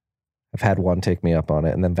 I've had one take me up on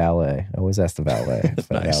it, and then valet. I always ask the valet.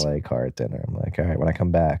 Nice. Valet car at dinner. I'm like, all right, when I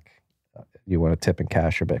come back, you want to tip in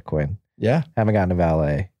cash or Bitcoin? Yeah, haven't gotten a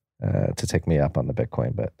valet to take me up on the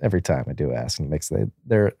Bitcoin, but every time I do ask, and it makes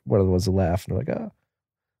they're one of the ones that laugh and they're like, oh.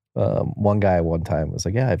 One guy one time was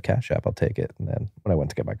like, yeah, I have Cash App, I'll take it. And then when I went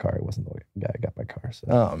to get my car, it wasn't the guy who got my car. So.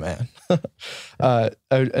 Oh, man.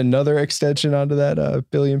 Another extension onto that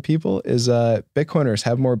billion people is Bitcoiners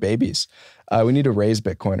have more babies. We need to raise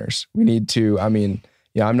Bitcoiners. We need to, I'm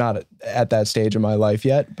not at that stage in my life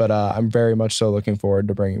yet, but I'm very much so looking forward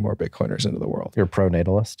to bringing more Bitcoiners into the world. You're a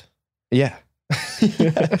pro-natalist? Yeah.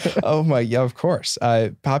 Yeah. Oh, my, yeah, of course.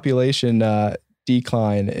 Population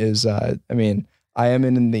decline is, I am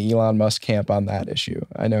in the Elon Musk camp on that issue.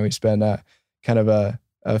 I know he's been kind of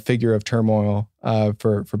a figure of turmoil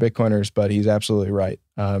for Bitcoiners, but he's absolutely right.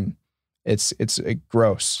 It's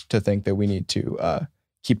gross to think that we need to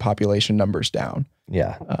keep population numbers down.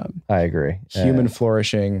 Yeah, I agree. Human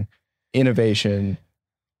flourishing, innovation,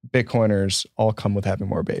 Bitcoiners all come with having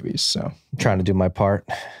more babies. So I'm trying to do my part.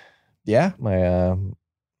 Yeah, my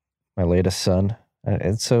latest son.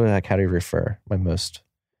 And so, like, how do you refer? My most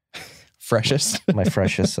freshest, my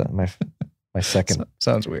freshest, my second.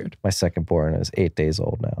 Sounds weird. My second born is 8 days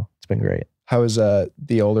old now. It's been great. How is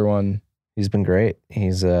the older one? He's been great.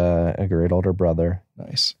 He's a great older brother.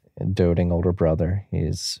 Nice, a doting older brother.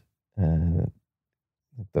 He's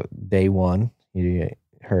day one. He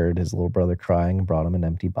heard his little brother crying and brought him an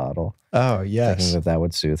empty bottle. Oh yes, thinking that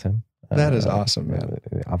would soothe him. That is awesome, man.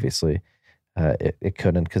 Obviously. It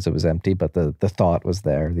couldn't because it was empty, but the thought was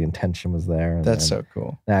there, the intention was there. And that's so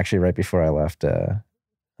cool. Actually, right before I left,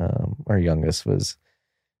 our youngest was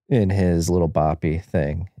in his little boppy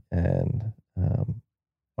thing, and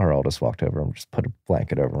our oldest walked over and just put a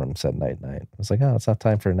blanket over him and said night night. I was like, oh, it's not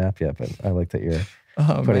time for a nap yet, but I like that you're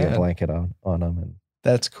putting a blanket on him, and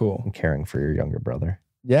that's cool. And caring for your younger brother.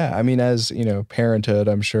 Yeah, as parenthood,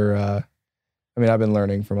 I'm sure. I've been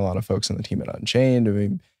learning from a lot of folks on the team at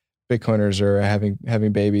Unchained. Bitcoiners are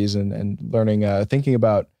having babies and learning, thinking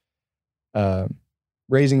about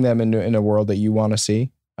raising them in a world that you want to see,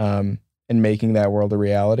 and making that world a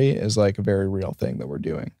reality is like a very real thing that we're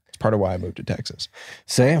doing. It's part of why I moved to Texas.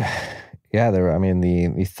 Same. Yeah.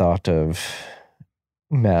 The thought of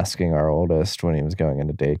masking our oldest when he was going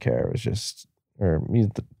into daycare was just, or he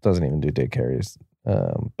doesn't even do daycare.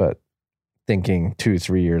 But thinking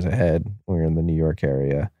 2-3 years ahead when we were in the New York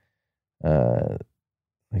area,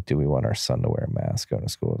 like, do we want our son to wear a mask going to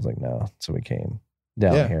school? I was like, no. So we came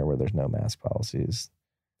down here where there's no mask policies.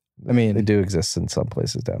 They do exist in some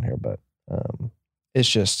places down here, but it's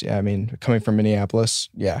just, yeah, I mean, coming from Minneapolis,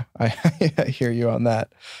 yeah, I hear you on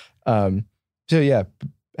that. So yeah,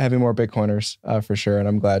 having more Bitcoiners for sure. And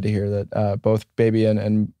I'm glad to hear that both baby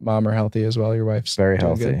and mom are healthy as well. Your wife's Very doing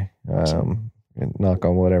healthy. good. Awesome. Knock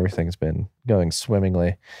on wood, everything's been going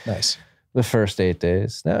swimmingly Nice. the first 8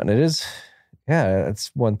 days. No, and it is, yeah, it's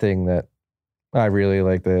one thing that I really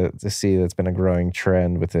like to see that's been a growing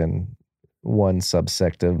trend within one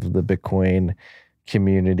subsect of the Bitcoin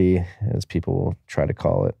community, as people will try to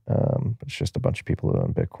call it. It's just a bunch of people who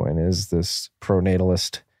own Bitcoin, is this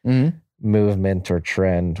pro-natalist movement or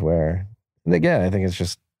trend where, and again, I think it's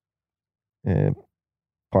just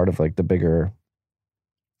part of like the bigger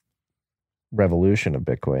revolution of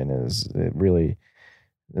Bitcoin is it really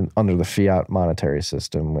under the fiat monetary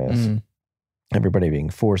system with everybody being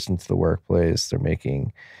forced into the workplace. They're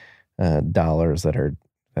making dollars that are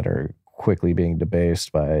quickly being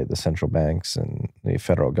debased by the central banks and the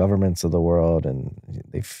federal governments of the world, and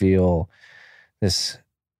they feel this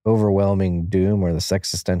overwhelming doom or this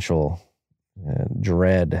existential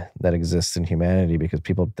dread that exists in humanity because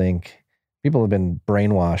people have been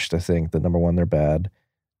brainwashed to think that, number one, they're bad,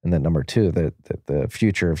 and that number two, that the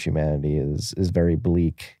future of humanity is very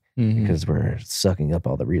bleak because we're sucking up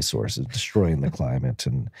all the resources, destroying the climate,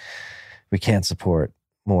 and we can't support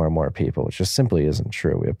more and more people, which just simply isn't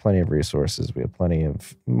true. We have plenty of resources. We have plenty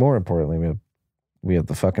of, more importantly, we have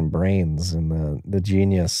the fucking brains and the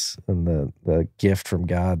genius and the gift from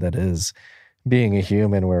God that is being a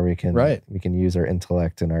human, where we can use our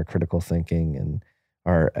intellect and our critical thinking and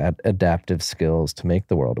our adaptive skills to make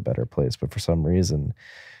the world a better place. But for some reason,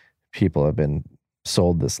 people have been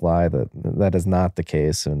sold this lie that is not the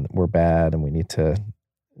case, and we're bad, and we need to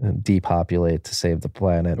depopulate to save the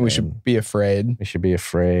planet. We should be afraid. We should be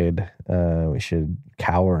afraid. We should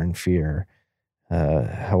cower in fear.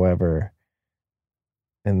 However,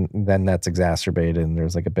 and then that's exacerbated, and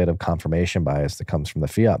there's like a bit of confirmation bias that comes from the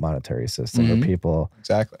fiat monetary system, where people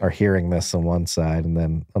are hearing this on one side, and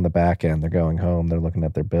then on the back end, they're going home, they're looking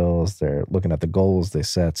at their bills, they're looking at the goals they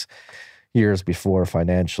set years before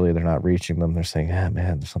financially, they're not reaching them. They're saying,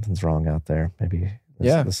 man, something's wrong out there. Maybe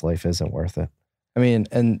this life isn't worth it. I mean,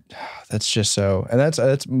 and that's just so, and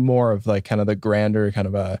that's more of like kind of the grander kind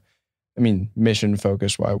of mission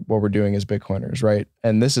focus, what we're doing as Bitcoiners, right?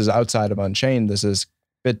 And this is outside of Unchained. This is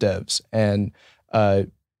BitDevs and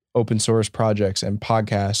open source projects and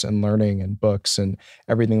podcasts and learning and books and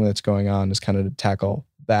everything that's going on is kind of to tackle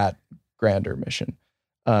that grander mission.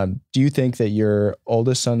 Do you think that your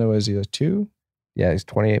oldest son, who is he 2? Yeah, he's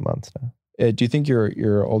 28 months now. Do you think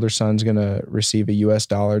your older son's going to receive a US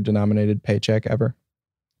dollar denominated paycheck ever?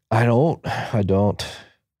 I don't. I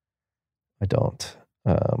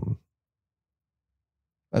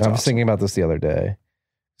was thinking about this the other day.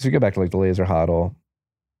 So we go back to like the Laser HODL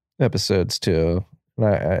episodes too. And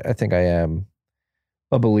I think I am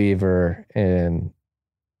a believer in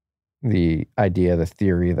the idea, the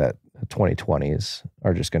theory that 2020s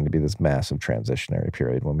are just going to be this massive transitionary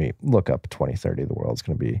period. When we look up 2030, the world's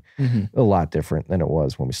going to be a lot different than it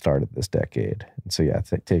was when we started this decade. And so, yeah,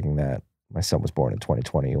 taking that, my son was born in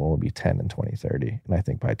 2020, will be 10 in 2030. And I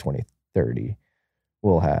think by 2030,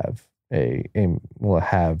 we'll have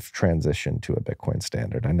transitioned to a Bitcoin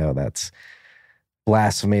standard. I know that's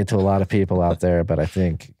blasphemy to a lot of people out there, but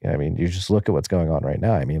you just look at what's going on right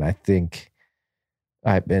now. I think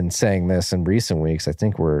I've been saying this in recent weeks. I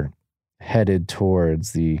think we're headed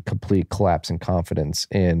towards the complete collapse in confidence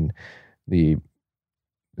in the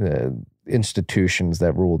institutions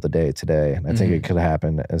that rule the day today. And I think it could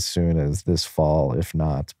happen as soon as this fall, if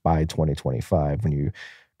not by 2025, when you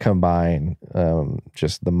combine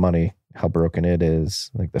just the money, how broken it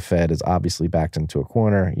is. Like the Fed is obviously backed into a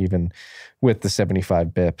corner, even with the 75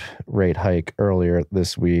 BIP rate hike earlier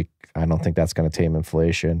this week. I don't think that's going to tame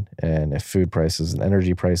inflation. And if food prices and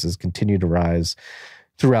energy prices continue to rise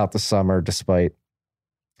throughout the summer, despite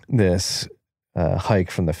this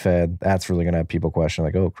hike from the Fed, that's really going to have people question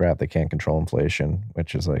like, oh crap, they can't control inflation,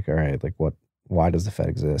 which is like, all right, like why does the Fed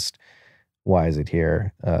exist? Why is it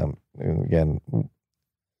here? Again,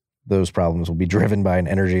 those problems will be driven by an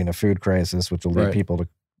energy and a food crisis, which will lead people to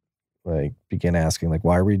like begin asking like,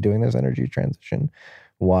 why are we doing this energy transition?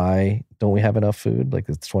 Why don't we have enough food? Like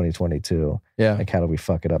it's 2022. Yeah. Like how do we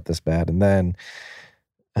fuck it up this bad? And then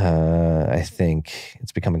I think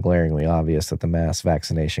it's becoming glaringly obvious that the mass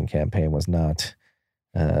vaccination campaign was not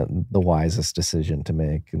the wisest decision to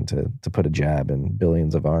make, and to put a jab in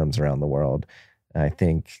billions of arms around the world. And I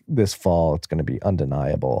think this fall, it's going to be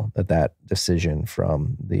undeniable that decision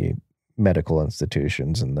from the medical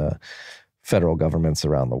institutions and the federal governments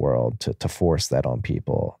around the world to force that on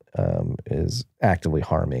people is actively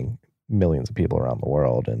harming millions of people around the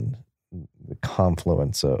world, and the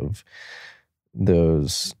confluence of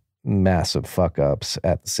those massive fuck ups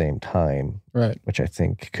at the same time, Right. which I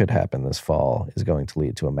think could happen this fall, is going to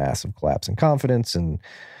lead to a massive collapse in confidence. And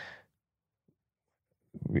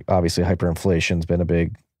obviously hyperinflation's been a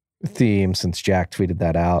big theme since Jack tweeted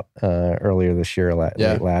that out earlier this year,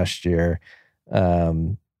 late last year.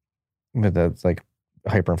 But that's like,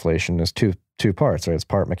 hyperinflation is two parts, right? It's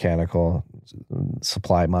part mechanical,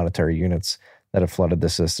 supply monetary units that have flooded the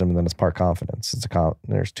system, and then it's part confidence.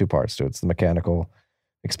 There's two parts to it. It's the mechanical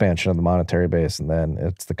expansion of the monetary base, and then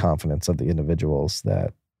it's the confidence of the individuals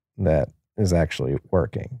that is actually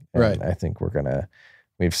working. And right. I think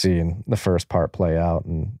we've seen the first part play out,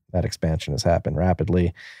 and that expansion has happened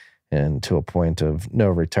rapidly and to a point of no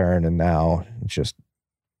return. And now it's just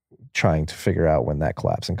trying to figure out when that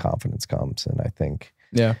collapse in confidence comes. And I think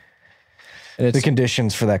and the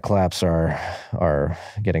conditions for that collapse are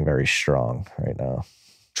getting very strong right now.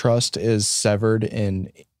 Trust is severed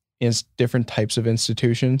in different types of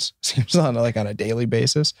institutions, seems on a daily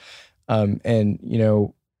basis. And you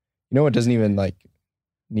know what doesn't even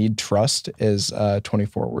need trust is a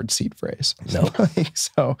 24-word seed phrase. No.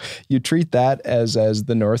 So you treat that as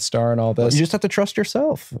the North Star and all this. You just have to trust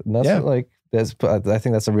yourself. And that's I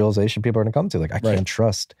think that's a realization people are going to come to. I can't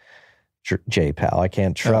trust Jay Powell. I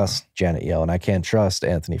can't trust Janet Yellen. I can't trust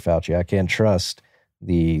Anthony Fauci. I can't trust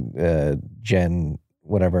the Jen,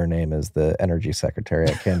 whatever her name is, the energy secretary.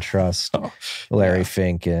 I can't trust Larry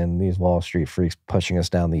Fink and these Wall Street freaks pushing us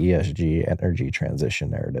down the ESG energy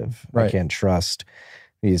transition narrative. Right. I can't trust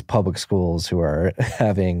these public schools who are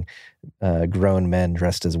having grown men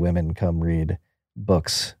dressed as women come read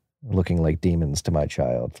books looking like demons to my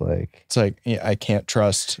child. It's I can't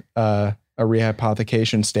trust a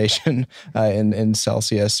rehypothecation station in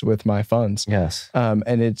Celsius with my funds. Yes.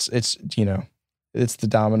 And it's the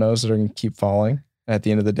dominoes that are going to keep falling. At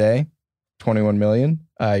the end of the day, 21 million.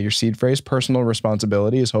 Your seed phrase, personal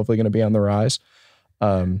responsibility, is hopefully going to be on the rise.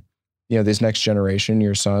 This next generation,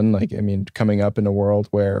 your son, coming up in a world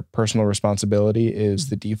where personal responsibility is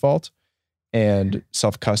the default and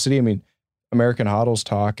self-custody. American HODL's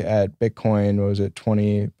talk at Bitcoin, what was it,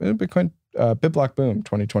 Bitcoin, BitBlock Boom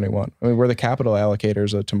 2021. We're the capital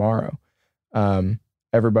allocators of tomorrow.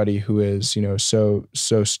 Everybody who is, so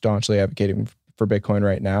staunchly advocating for Bitcoin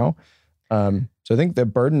right now. So I think the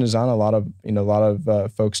burden is on a lot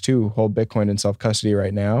of folks too who hold Bitcoin in self-custody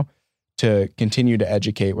right now to continue to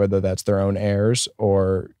educate, whether that's their own heirs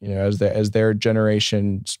or, as their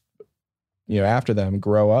generations, after them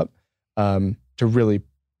grow up, to really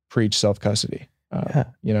preach self-custody. And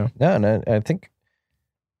I think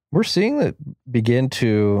we're seeing that begin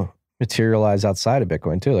to materialize outside of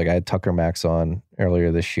Bitcoin too. I had Tucker Max on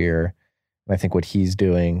earlier this year. And I think what he's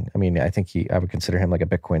doing, I would consider him like a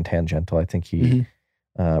Bitcoin tangential. I think he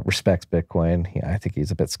respects Bitcoin. I think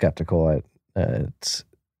he's a bit skeptical at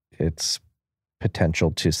its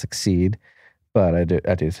potential to succeed, but I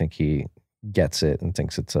do think he gets it and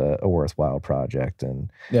thinks it's a worthwhile project.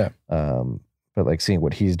 And but seeing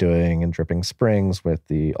what he's doing in Dripping Springs with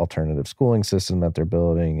the alternative schooling system that they're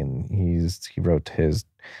building, and he wrote his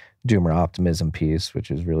Doomer Optimism piece, which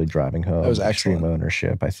is really driving home extreme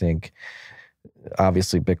ownership. I think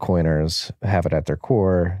obviously Bitcoiners have it at their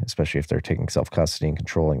core, especially if they're taking self-custody and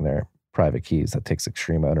controlling their private keys. That takes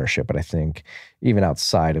extreme ownership. But I think even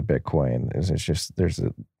outside of Bitcoin, there's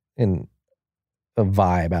a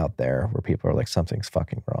vibe out there where people are like, something's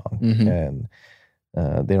fucking wrong. And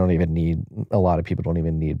they don't even need, a lot of people don't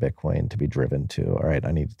even need Bitcoin to be driven to, all right,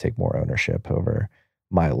 I need to take more ownership over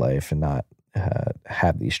my life and not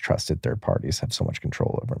have these trusted third parties have so much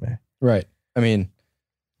control over me. Right.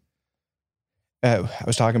 I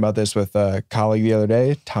was talking about this with a colleague the other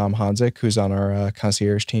day, Tom Hanzik, who's on our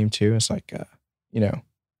concierge team too. It's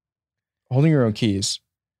holding your own keys,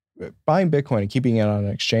 buying Bitcoin and keeping it on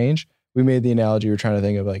an exchange. We made the analogy. We're trying to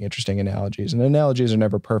think of interesting analogies, and analogies are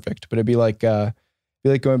never perfect, but it'd be like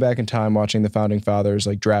going back in time, watching the founding fathers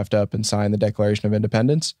draft up and sign the Declaration of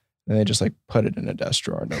Independence. And they just put it in a desk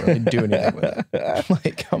drawer and don't really do anything with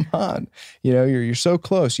it. Come on, you're so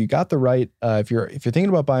close. You got the right. If you're thinking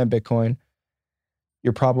about buying Bitcoin,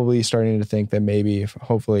 you're probably starting to think that maybe,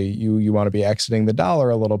 hopefully, you want to be exiting the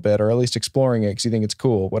dollar a little bit, or at least exploring it because you think it's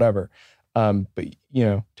cool, whatever. But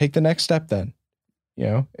take the next step. Then,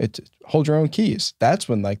 hold your own keys. That's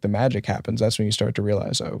when the magic happens. That's when you start to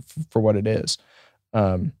realize, for what it is.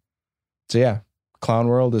 So yeah, clown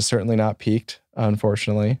world is certainly not peaked,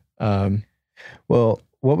 unfortunately. Well,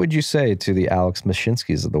 what would you say to the Alex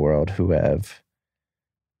Mashinskis of the world who have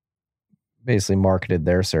basically marketed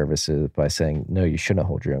their services by saying, no, you shouldn't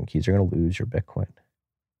hold your own keys. You're going to lose your Bitcoin?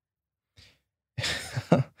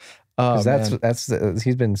 Because man.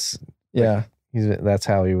 he's been Yeah. that's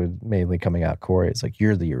how he was mainly coming out. Corey, it's like,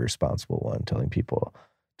 you're the irresponsible one telling people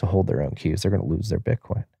to hold their own keys. They're going to lose their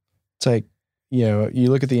Bitcoin. It's like, you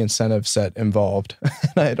look at the incentive set involved.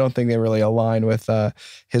 And I don't think they really align with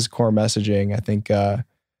his core messaging. I think, the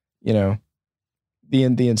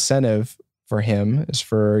incentive for him is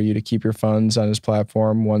for you to keep your funds on his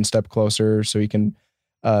platform one step closer so he can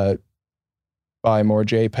buy more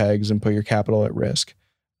JPEGs and put your capital at risk.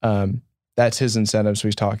 That's his incentive. So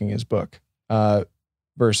he's talking his book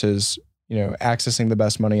versus, accessing the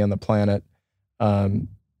best money on the planet.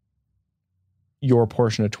 Your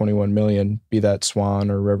portion of 21 million, be that Swan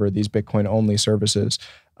or River, these Bitcoin only services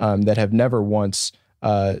that have never once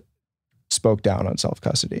spoke down on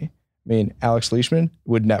self-custody. I mean, Alex Leishman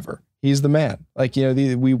would never. He's the man. Like,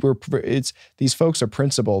 these folks are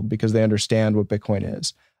principled because they understand what Bitcoin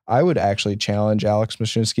is. I would actually challenge Alex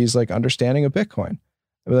Mashinsky's understanding of Bitcoin.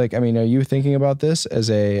 I'd be like, are you thinking about this as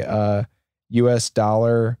a US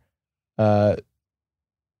dollar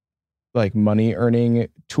money earning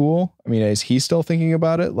tool? Is he still thinking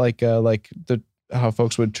about it how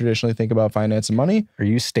folks would traditionally think about finance and money? Are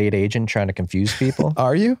you state agent trying to confuse people?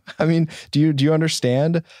 Are you? Do you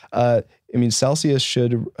understand? Celsius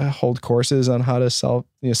should hold courses on how to self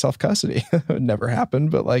custody. It would never happen,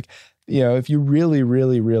 but if you really,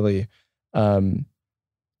 really, really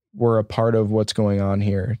were a part of what's going on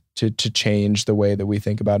here to change the way that we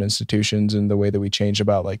think about institutions and the way that we change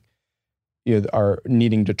about our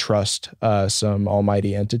needing to trust some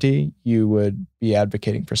almighty entity, you would be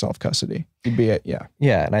advocating for self-custody. You'd be, yeah.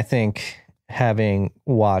 Yeah, and I think having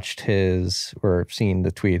watched or seen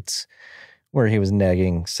the tweets where he was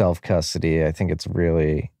negging self-custody, I think it's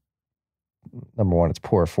really, number one, it's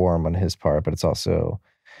poor form on his part, but it's also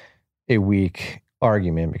a weak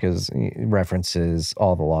argument because it references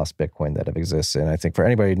all the lost Bitcoin that have existed. And I think for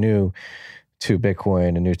anybody new to Bitcoin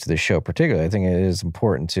and new to the show particularly, I think it is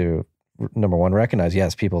important to, number one, recognize,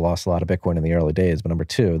 yes, people lost a lot of Bitcoin in the early days, but number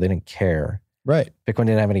two, they didn't care. Right. Bitcoin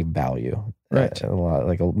didn't have any value. Right.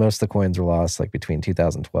 Most of the coins were lost between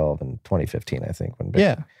 2012 and 2015, I think,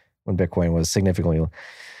 when Bitcoin was significantly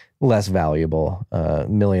less valuable.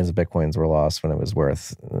 Millions of Bitcoins were lost when it was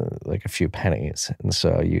worth a few pennies. And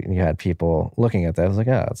so you had people looking at that. I was like,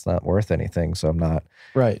 it's not worth anything. So I'm not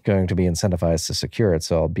going to be incentivized to secure it.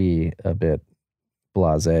 So I'll be a bit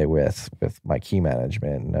blasé with my key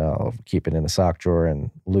management, and I'll keep it in a sock drawer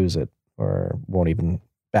and lose it, or won't even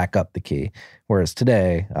back up the key. Whereas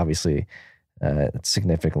today, obviously, it's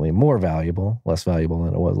significantly more valuable, less valuable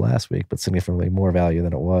than it was last week, but significantly more value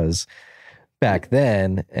than it was back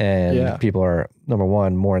then. And people are, number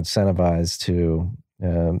one, more incentivized to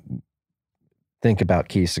think about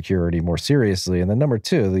key security more seriously. And then number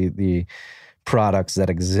two, the products that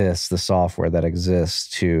exist, the software that exists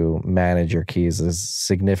to manage your keys is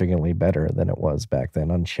significantly better than it was back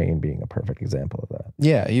then. Unchained being a perfect example of that.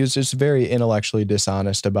 Yeah, he was just very intellectually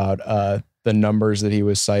dishonest about the numbers that he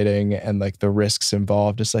was citing and the risks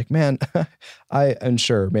involved. It's like, man, I'm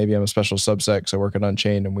sure maybe I'm a special subset because I work at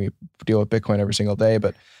Unchained and we deal with Bitcoin every single day.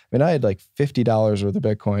 But I had $50 worth of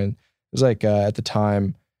Bitcoin. It was at the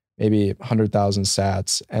time, maybe 100,000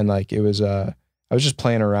 sats. And it was, I was just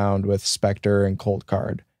playing around with Spectre and Cold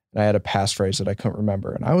Card, and I had a passphrase that I couldn't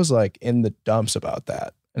remember. And I was in the dumps about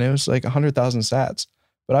that. And it was 100,000 sats.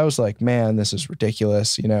 But I was like, man, this is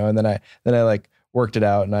ridiculous, And then I worked it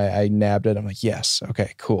out and I nabbed it. I'm like, yes,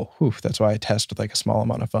 okay, cool. Whew, that's why I test with a small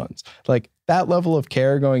amount of funds. That level of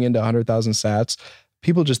care going into 100,000 sats,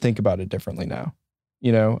 people just think about it differently now,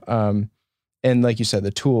 And like you said,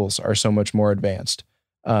 the tools are so much more advanced.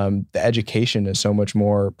 The education is so much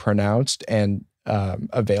more pronounced and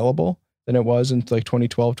available than it was in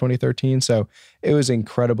 2012, 2013. So it was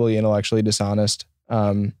incredibly intellectually dishonest.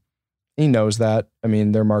 He knows that.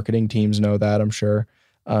 Their marketing teams know that, I'm sure.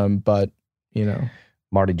 But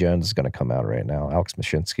Marty Jones is going to come out right now. Alex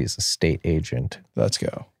Mashinsky is a state agent. Let's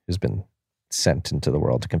go. Who's been sent into the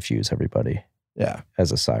world to confuse everybody. Yeah.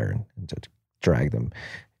 As a siren, and to drag them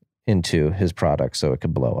into his product so it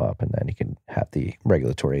could blow up, and then he can have the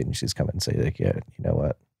regulatory agencies come in and say, yeah, you know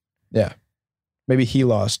what? Yeah. Maybe he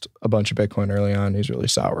lost a bunch of Bitcoin early on. He's really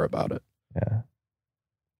sour about it. Yeah.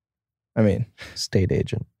 State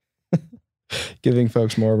agent. Giving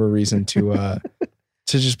folks more of a reason to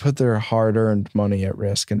just put their hard-earned money at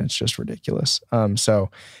risk, and it's just ridiculous.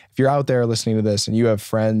 So if you're out there listening to this and you have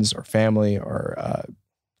friends or family or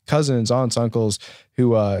cousins, aunts, uncles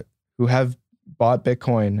who have bought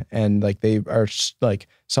Bitcoin and they are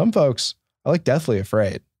some folks are deathly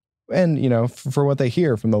afraid. And, for what they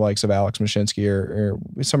hear from the likes of Alex Mashinsky or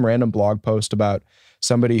some random blog post about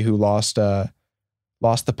somebody who lost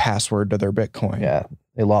lost the password to their Bitcoin. Yeah,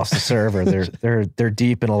 they lost the server. They're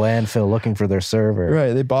deep in a landfill looking for their server.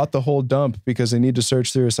 Right. They bought the whole dump because they need to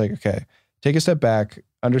search through. It's like, okay, take a step back,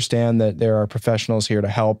 understand that there are professionals here to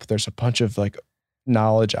help. There's a bunch of like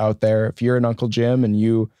knowledge out there. If you're an Uncle Jim and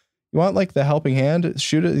you want like the helping hand,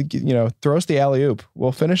 shoot it, throw us the alley-oop.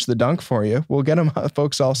 We'll finish the dunk for you. We'll get them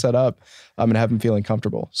folks all set up and have them feeling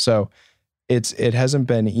comfortable. So it hasn't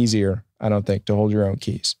been easier, I don't think, to hold your own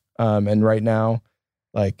keys. And right now,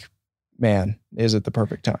 like, man, is it the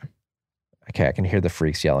perfect time? Okay, I can hear the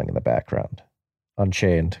freaks yelling in the background.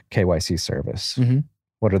 Unchained KYC service. Mm-hmm.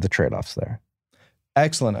 What are the trade-offs there?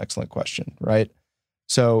 Excellent question, right?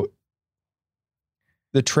 So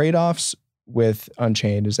the trade-offs with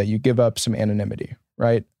Unchained is that you give up some anonymity,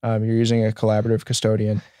 right? You're using a collaborative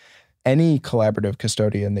custodian. Any collaborative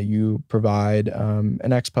custodian that you provide an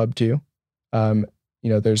XPub to,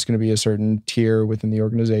 there's going to be a certain tier within the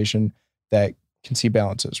organization that can see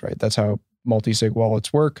balances, right? That's how multi-sig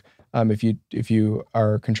wallets work. If you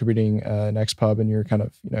are contributing an XPub and you're kind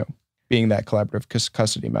of, being that collaborative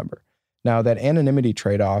custody member. Now that anonymity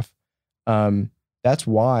trade-off, that's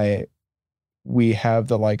why we have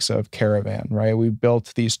the likes of Caravan, right? We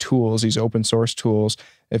built these tools, these open source tools.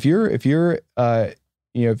 If your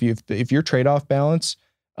trade-off balance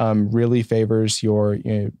really favors your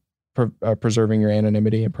preserving your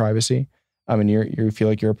anonymity and privacy, and you feel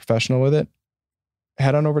like you're a professional with it,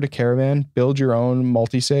 head on over to Caravan, build your own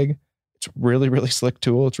multi-sig. It's a really, really slick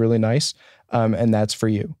tool. It's really nice, and that's for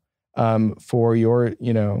you. For your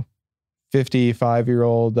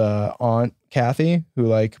 55-year-old aunt Kathy,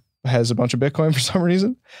 who has a bunch of Bitcoin for some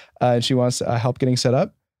reason, and she wants help getting set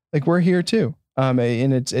up, we're here too. And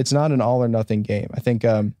it's not an all or nothing game. I think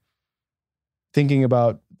thinking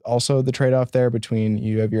about also the trade-off there between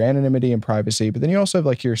you have your anonymity and privacy, but then you also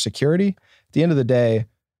have your security. At the end of the day,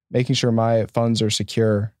 making sure my funds are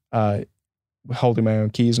secure, holding my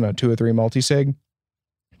own keys on a 2 or 3 multi-sig,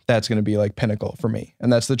 that's going to be pinnacle for me.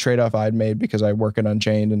 And that's the trade-off I'd made because I work at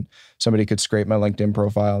Unchained and somebody could scrape my LinkedIn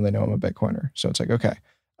profile and they know I'm a Bitcoiner. So it's okay.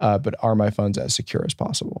 But are my funds as secure as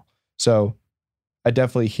possible? So I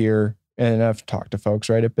definitely hear, and I've talked to folks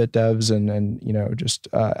right at BitDevs and just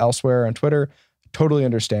elsewhere on Twitter, totally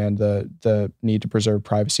understand the need to preserve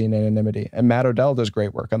privacy and anonymity. And Matt Odell does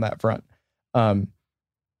great work on that front.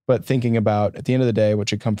 But thinking about, at the end of the day, what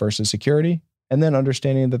should come first is security, and then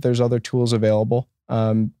understanding that there's other tools available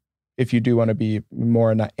if you do want to be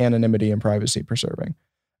more anonymity and privacy preserving.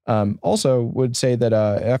 Also would say that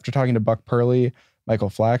after talking to Buck Purley, Michael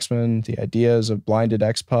Flaxman, the ideas of blinded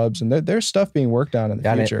XPubs, and there's stuff being worked on in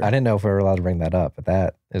the future. I didn't know if we were allowed to bring that up, but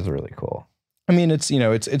that is really cool. I mean, it's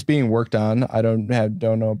being worked on. I don't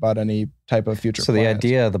know about any type of future. So plans. The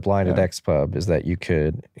idea of the blinded XPub is that you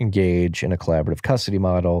could engage in a collaborative custody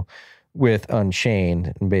model with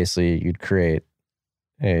Unchained, and basically you'd create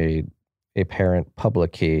a parent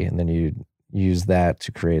public key, and then you'd use that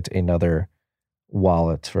to create another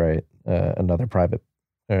wallet, right? Another private,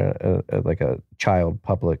 like a child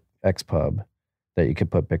public XPub that you could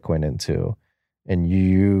put Bitcoin into, and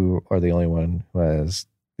you are the only one who has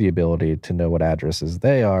the ability to know what addresses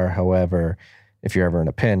they are. However, if you're ever in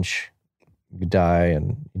a pinch, you die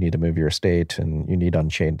and you need to move your estate and you need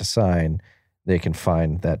Unchained to sign, they can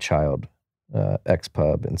find that child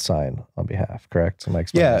XPub and sign on behalf. Correct? Am I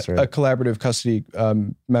explaining this right? A collaborative custody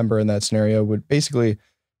member in that scenario would basically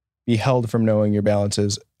be held from knowing your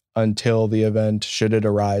balances until the event, should it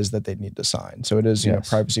arise, that they'd need to sign. So it is,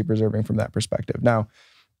 privacy preserving from that perspective. Now,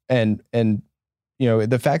 and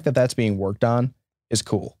the fact that that's being worked on is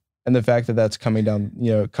cool. And the fact that that's coming down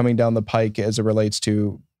the pike as it relates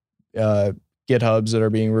to GitHubs that are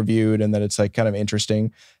being reviewed, and that it's kind of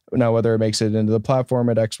interesting. Now, whether it makes it into the platform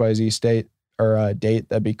at XYZ state or date,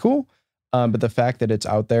 that'd be cool. But the fact that it's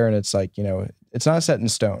out there and it's it's not set in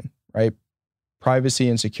stone, right? Privacy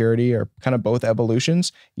and security are kind of both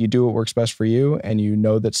evolutions. You do what works best for you, and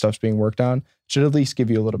that stuff's being worked on, should at least give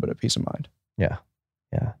you a little bit of peace of mind. Yeah.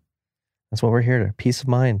 That's what we're here to. Peace of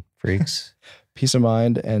mind, freaks. Peace of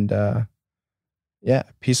mind and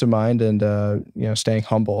peace of mind and staying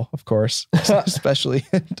humble, of course, especially.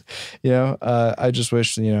 I just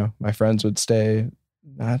wish my friends would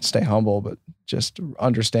not stay humble, but just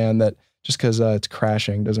understand that just because it's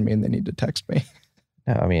crashing doesn't mean they need to text me.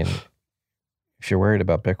 No, I mean, if you're worried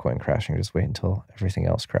about Bitcoin crashing, just wait until everything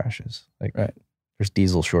else crashes. Right. There's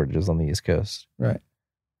diesel shortages on the East Coast. Right.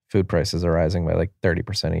 Food prices are rising by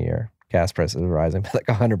 30% a year. Gas prices are rising by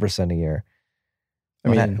 100% a year.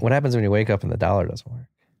 What happens when you wake up and the dollar doesn't work?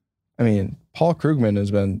 I mean, Paul Krugman has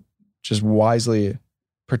been just wisely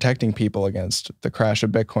protecting people against the crash of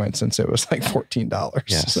Bitcoin since it was $14.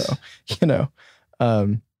 Yes. So,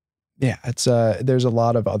 Yeah, it's there's a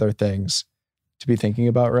lot of other things to be thinking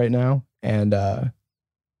about right now, and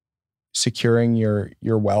securing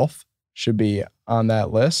your wealth should be on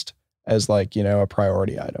that list as like, a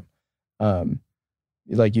priority item.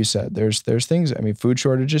 Like you said, there's things. I mean, food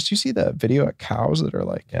shortages. You see the video at cows that are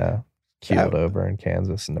like, keeled over in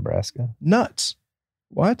Kansas and Nebraska. Nuts.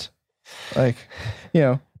 What? Like,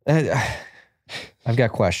 I've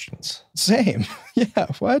got questions. Same. Yeah.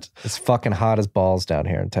 What? It's fucking hot as balls down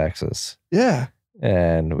here in Texas. Yeah.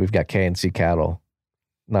 And we've got KNC cattle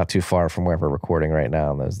not too far from where we're recording right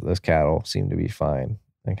now. And those cattle seem to be fine.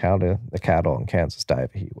 Like, how do the cattle in Kansas die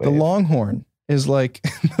of a heat wave? The Longhorn is like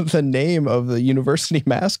the name of the university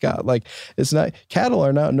mascot. Like, it's not, cattle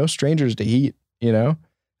are no strangers to heat, I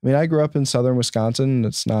mean, I grew up in southern Wisconsin.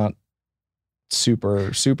 It's not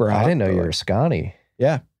super, super hot. I didn't know you were a Scotty.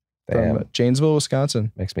 Yeah. Damn. From Janesville,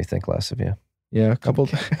 Wisconsin. Makes me think less of you. Yeah. Couple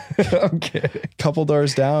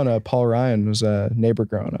doors down, Paul Ryan was a neighbor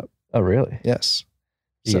growing up. Oh, really? Yes.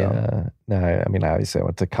 So, yeah. No, I mean, obviously I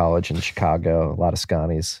went to college in Chicago. A lot of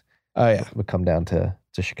Scotties would come down to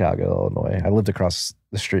Chicago, Illinois. I lived across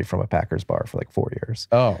the street from a Packers bar for like 4 years.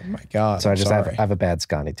 Oh my God. So I have a bad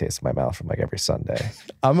Scotty taste in my mouth from like every Sunday.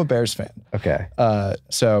 I'm a Bears fan. Okay.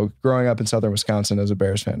 So growing up in southern Wisconsin as a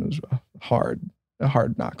Bears fan was a hard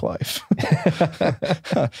knock life.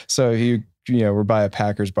 So we're by a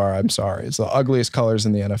Packers bar. I'm sorry. It's the ugliest colors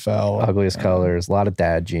in the NFL. Ugliest colors, a lot of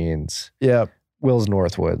dad jeans. Yeah. Will's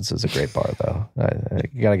Northwoods is a great bar though.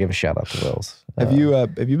 You got to give a shout out to Will's. Have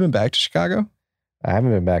you been back to Chicago? I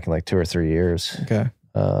haven't been back in like 2 or 3 years. Okay.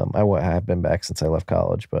 I have been back since I left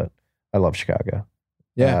college, but I love Chicago.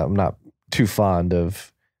 Yeah. I'm not too fond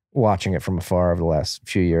of watching it from afar over the last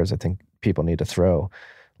few years. I think people need to throw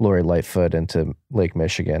Lori Lightfoot into Lake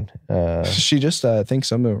Michigan. She just thinks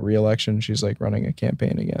some re-election. She's like running a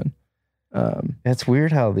campaign again. It's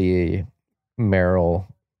weird how the mayoral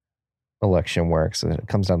election works. It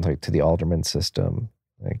comes down to the alderman system.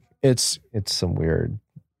 Like it's some weird.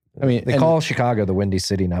 I mean, they call Chicago the Windy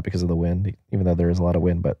City not because of the wind, even though there is a lot of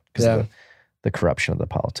wind, but because of the corruption of the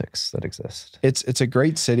politics that exist. It's a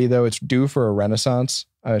great city though. It's due for a renaissance.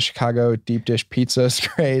 Chicago deep dish pizza is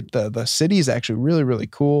great. The city is actually really, really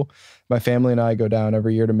cool. My family and I go down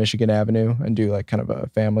every year to Michigan Avenue and do like kind of a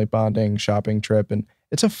family bonding shopping trip, and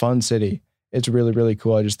it's a fun city. It's really, really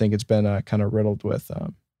cool. I just think it's been kind of riddled with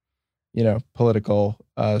political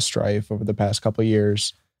strife over the past couple of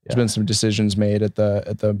years. There's been some decisions made at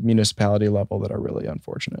the municipality level that are really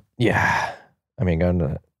unfortunate. Yeah. I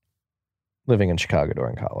mean, living in Chicago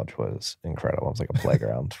during college was incredible. It was like a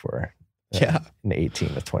playground for an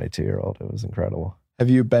 18 to 22-year-old. It was incredible. Have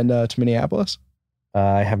you been to Minneapolis?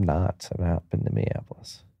 I have not. I've not been to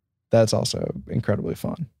Minneapolis. That's also incredibly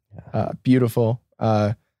fun. Yeah. Beautiful.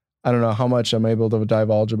 I don't know how much I'm able to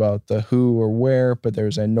divulge about the who or where, but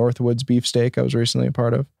there's a Northwoods beefsteak I was recently a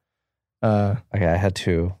part of.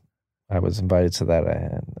 I was invited to that,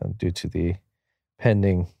 and due to the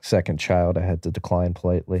pending second child, I had to decline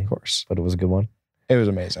politely. Of course. But it was a good one. It was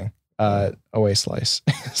amazing. Away Slice.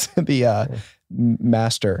 The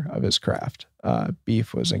master of his craft.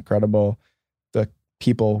 Beef was incredible. The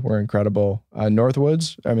people were incredible.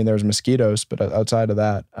 Northwoods, I mean, there was mosquitoes, but outside of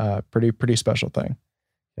that, pretty special thing.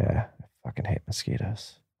 Yeah, I fucking hate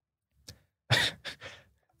mosquitoes.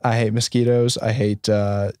 I hate mosquitoes. I hate,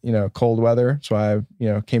 cold weather. So I,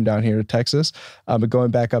 came down here to Texas. But going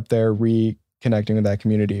back up there, reconnecting with that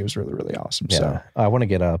community was really, really awesome. Yeah. So I want to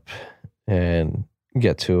get up and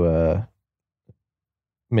get to a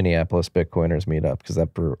Minneapolis Bitcoiners meetup because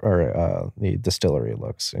the distillery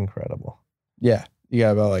looks incredible. Yeah. You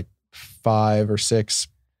got about like 5 or 6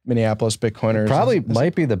 Minneapolis Bitcoiners. Probably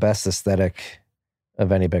might be the best aesthetic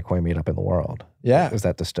of any Bitcoin meetup in the world. Yeah. Is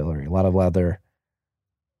that distillery. A lot of leather.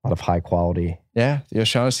 A lot of high quality. Yeah. The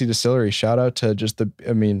O'Shaughnessy Distillery. Shout out to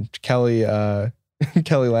Kelly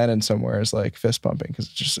Lannon somewhere is like fist pumping because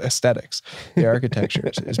it's just aesthetics. The architecture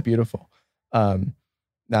is beautiful.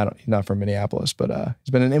 Not from Minneapolis, but he's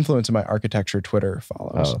been an influence in my architecture Twitter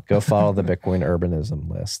follows. Oh, go follow the Bitcoin urbanism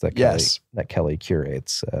list that Kelly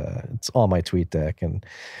curates. It's all my tweet deck, and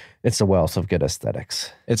it's a wealth of good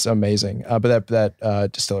aesthetics. It's amazing. But that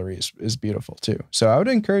distillery is beautiful too. So I would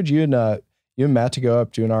encourage you and Matt to go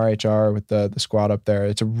up, do an RHR with the squad up there.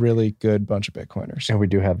 It's a really good bunch of Bitcoiners. And we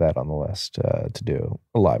do have that on the list to do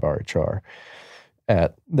a live RHR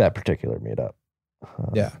at that particular meetup.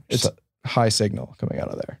 It's high signal coming out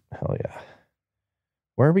of there. Hell yeah.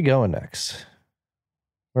 Where are we going next?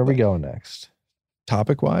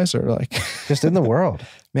 Topic wise or like just in the world?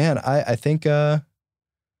 Man, I think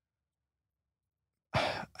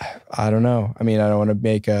I don't know. I mean, I don't want to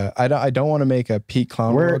make I don't want to make a Pete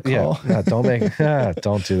Clown World call. No,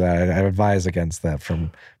 don't do that. I advise against that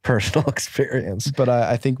from personal experience. But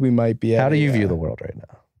I think we might be. How do you view the world right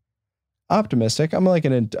now? Optimistic. I'm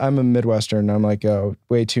a Midwestern. I'm like,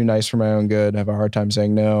 way too nice for my own good. I have a hard time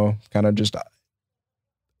saying no. Kind of just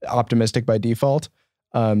optimistic by default.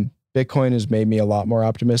 Bitcoin has made me a lot more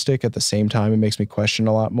optimistic. At the same time, it makes me question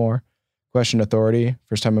a lot more. Question authority.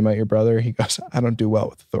 First time I met your brother, he goes, I don't do well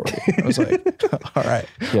with authority. I was like, all right.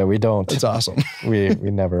 Yeah, we don't. It's awesome. we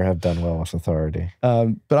never have done well with authority.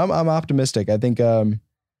 But I'm optimistic. I think I'm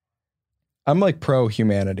like pro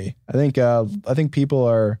humanity. I think people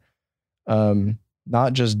are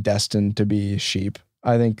not just destined to be sheep.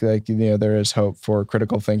 I think there is hope for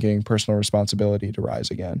critical thinking, personal responsibility to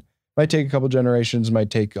rise again. Might take a couple generations, might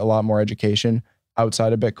take a lot more education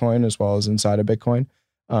outside of Bitcoin as well as inside of Bitcoin.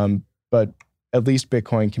 But at least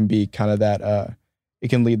Bitcoin can be kind of that, it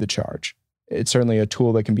can lead the charge. It's certainly a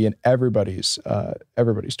tool that can be in everybody's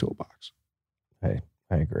toolbox. I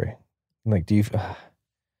agree. Like, do you,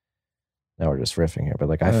 now we're just riffing here, but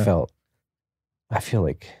like, I felt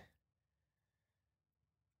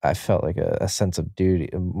like a sense of duty,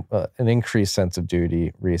 an increased sense of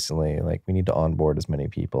duty recently. Like, we need to onboard as many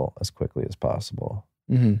people as quickly as possible.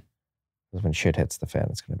 Mm-hmm. Because when shit hits the fan,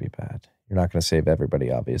 it's going to be bad. You're not going to save everybody,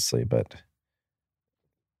 obviously, but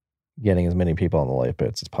getting as many people on the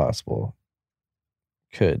lifeboats as possible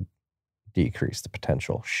could decrease the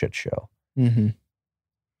potential shit show. Mm-hmm.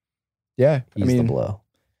 Yeah. Ease the blow.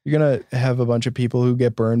 You're going to have a bunch of people who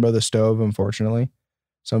get burned by the stove, unfortunately.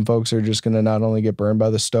 Some folks are just going to not only get burned by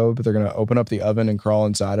the stove, but they're going to open up the oven and crawl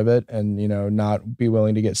inside of it and, not be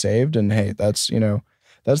willing to get saved. And hey, that's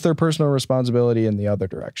their personal responsibility in the other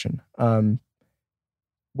direction.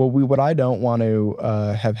 What I don't want to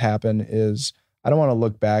have happen is I don't want to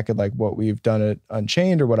look back at like what we've done at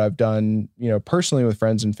Unchained or what I've done, personally with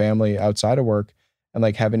friends and family outside of work and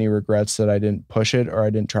like have any regrets that I didn't push it or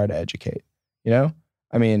I didn't try to educate,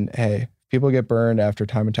 I mean, hey, people get burned after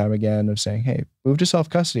time and time again of saying, hey, move to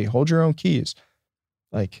self-custody, hold your own keys.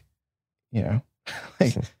 Like,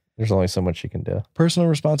 there's only so much you can do. Personal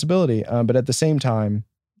responsibility. But at the same time,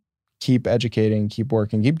 keep educating, keep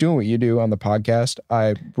working, keep doing what you do on the podcast.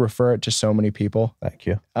 I refer it to so many people. Thank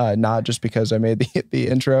you. Not just because I made the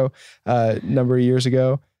intro a number of years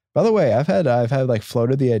ago. By the way, I've had like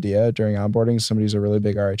floated the idea during onboarding. Somebody's a really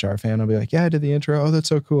big RHR fan. I'll be like, yeah, I did the intro. Oh, that's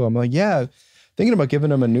so cool. I'm like, yeah, thinking about giving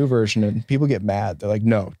them a new version and people get mad. They're like,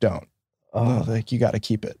 no, don't. Oh, like you got to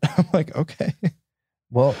keep it. I'm like, okay.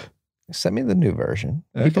 Well, send me the new version.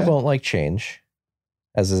 Okay. People don't like change,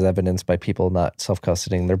 as is evidenced by people not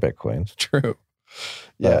self-custodying their Bitcoin. True.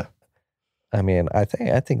 Yeah. But, I mean, I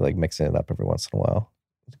think like mixing it up every once in a while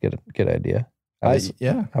is a good idea.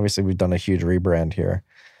 Obviously, we've done a huge rebrand here.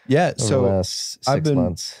 Yeah. So the last 6 I've been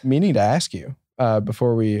months. Meaning to ask you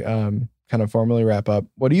before we kind of formally wrap up,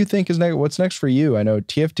 what do you think is next? What's next for you? I know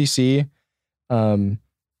TFTC,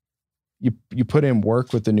 you put in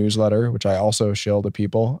work with the newsletter, which I also shill to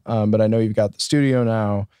people. But I know you've got the studio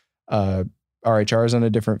now. RHR is on a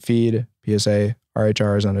different feed. PSA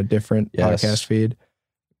RHR is on a different podcast feed.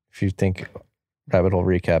 If you think Rabbit Hole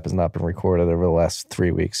Recap has not been recorded over the last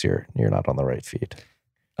 3 weeks, you're not on the right feed.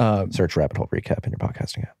 Search Rabbit Hole Recap in your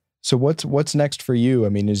podcasting app. So what's next for you? I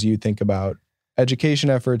mean, as you think about education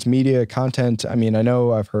efforts, media, content, I mean, I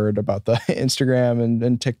know I've heard about the Instagram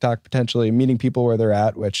and TikTok potentially meeting people where they're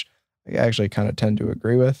at, which I actually kind of tend to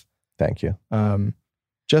agree with. Thank you.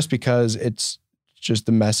 Just because it's just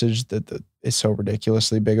the message that is so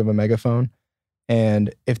ridiculously big of a megaphone.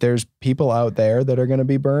 And if there's people out there that are going to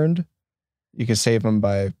be burned, you can save them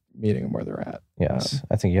by meeting them where they're at. Yes.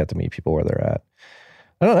 I think you have to meet people where they're at.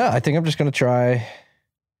 I don't know. I think I'm just going to try.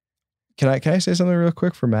 Can I say something real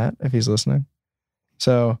quick for Matt if he's listening?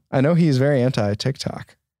 So I know he's very anti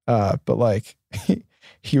TikTok, but like he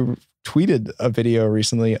tweeted a video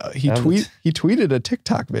recently. He tweeted a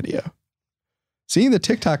TikTok video. Seeing the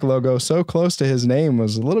TikTok logo so close to his name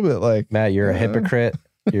was a little bit like, Matt, you're a hypocrite.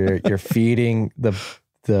 You're feeding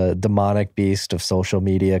the demonic beast of social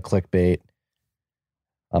media clickbait.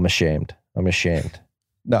 I'm ashamed.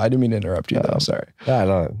 No, I didn't mean to interrupt you though. Sorry.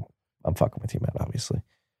 I'm fucking with you, Matt, obviously.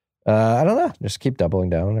 I don't know. Just keep doubling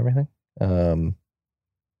down on everything.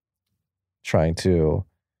 Trying to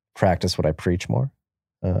practice what I preach more.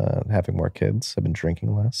 Having more kids. I've been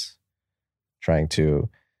drinking less. Trying to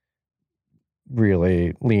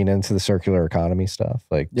really lean into the circular economy stuff,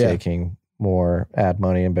 like taking more ad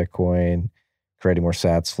money in Bitcoin, creating more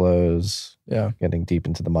sats flows, getting deep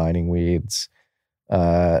into the mining weeds.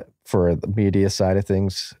 For the media side of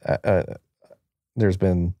things, there's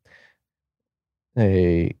been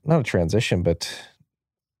not a transition, but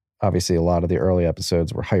obviously a lot of the early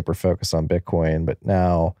episodes were hyper focused on Bitcoin, but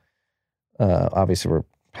now obviously we're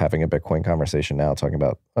having a Bitcoin conversation now, talking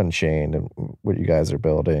about Unchained and what you guys are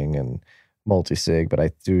building and multi-sig. But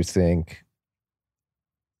I do think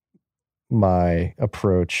my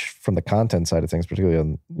approach from the content side of things, particularly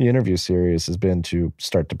on the interview series, has been to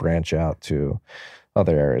start to branch out to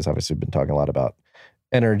other areas. Obviously, we've been talking a lot about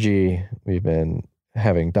energy. We've been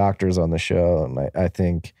having doctors on the show. And I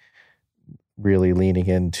think really leaning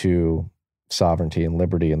into sovereignty and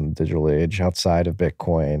liberty in the digital age outside of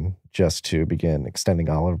Bitcoin, just to begin extending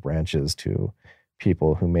olive branches to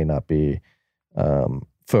people who may not be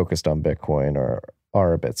focused on Bitcoin or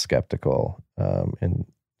are a bit skeptical, and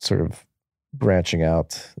sort of branching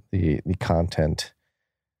out the content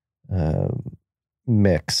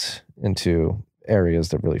mix into areas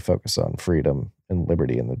that really focus on freedom and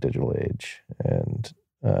liberty in the digital age, and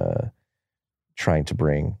trying to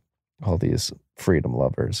bring all these freedom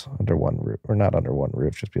lovers under one roof, or not under one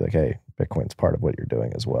roof, just be like, hey, Bitcoin's part of what you're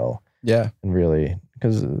doing as well. Yeah. And really,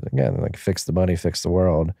 because again, like fix the money, fix the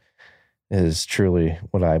world is truly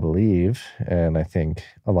what I believe. And I think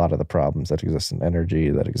a lot of the problems that exist in energy,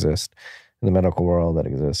 that exist in the medical world, that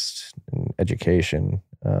exist in education,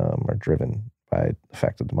 are driven by the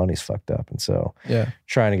fact that the money's fucked up. And so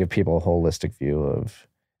trying to give people a holistic view of,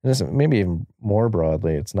 and this, maybe even more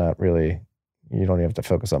broadly, it's not really, you don't even have to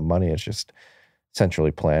focus on money. It's just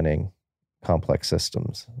centrally planning complex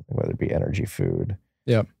systems, whether it be energy, food,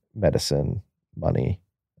 medicine, money,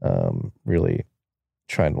 really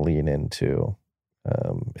trying to lean into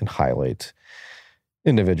and highlight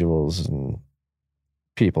individuals and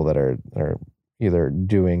people that are either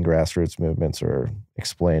doing grassroots movements or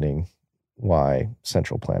explaining why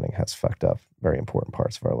central planning has fucked up very important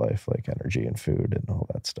parts of our life, like energy and food and all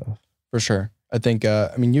that stuff. For sure. I think,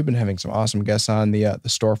 I mean, you've been having some awesome guests on. The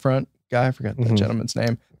storefront guy, I forgot the gentleman's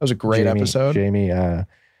name. That was a great episode. Jamie,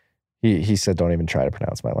 he said, don't even try to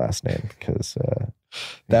pronounce my last name, because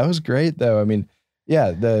that was great though. I mean,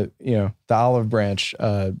 yeah, the olive branch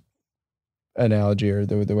analogy, or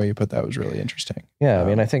the way you put that, was really interesting. Yeah. I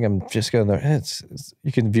mean, I think I'm just going there. It's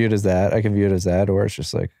you can view it as that. I can view it as that, or it's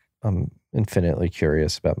just like, I'm infinitely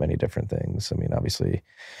curious about many different things. I mean, obviously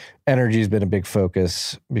energy has been a big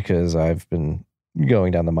focus because I've been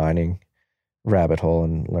going down the mining rabbit hole,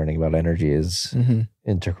 and learning about energy is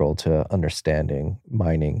integral to understanding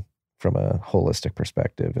mining from a holistic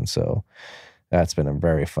perspective. And so that's been a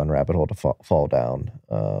very fun rabbit hole to fall down.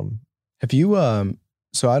 Have you,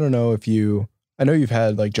 so I don't know if I know you've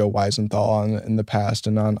had like Joe Weisenthal on in the past,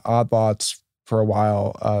 and on Odd Lots for a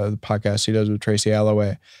while, the podcast he does with Tracy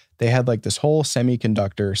Alloway, they had like this whole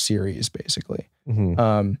semiconductor series basically.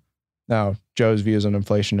 Now Joe's views on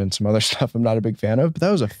inflation and some other stuff I'm not a big fan of, but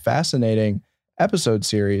that was a fascinating episode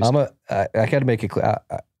series. I got to make it clear.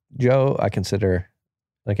 Joe, I consider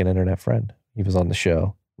like an internet friend. He was on the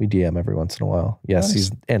show. We DM every once in a while. Yes, nice.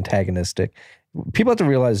 He's antagonistic. People have to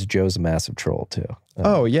realize Joe's a massive troll too.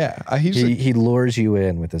 Oh yeah. He lures you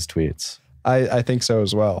in with his tweets. I think so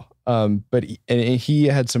as well. But he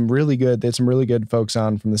had some really good folks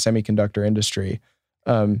on from the semiconductor industry.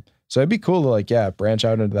 So it'd be cool to branch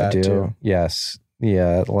out into that too. Yes.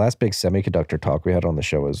 The last big semiconductor talk we had on the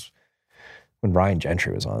show was when Ryan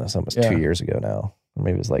Gentry was on. This almost 2 years ago now, or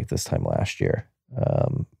maybe it was like this time last year.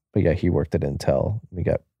 But yeah, he worked at Intel. We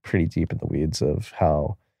got pretty deep in the weeds of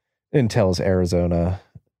how Intel's Arizona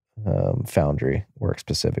foundry works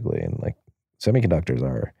specifically, and like semiconductors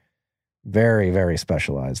are very, very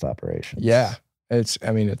specialized operations. Yeah. It's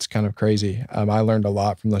kind of crazy. I learned a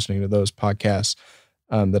lot from listening to those podcasts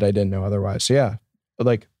that I didn't know otherwise. So yeah, but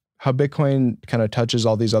like how Bitcoin kind of touches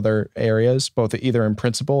all these other areas, both either in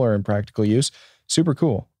principle or in practical use. Super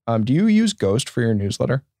cool. Do you use Ghost for your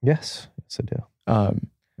newsletter? Yes I do.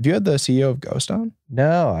 Have you had the CEO of Ghost on?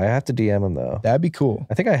 No, I have to DM him though. That'd be cool.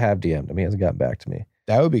 I think I have DM'd him. He hasn't gotten back to me.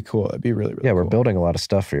 That would be cool. That'd be really, really cool. We're building a lot of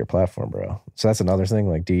stuff for your platform, bro. So that's another thing,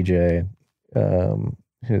 like DJ,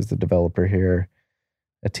 who's the developer here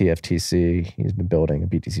at TFTC. He's been building a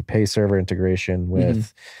BTC Pay server integration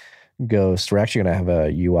with Ghost. We're actually going to have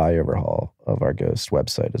a UI overhaul of our Ghost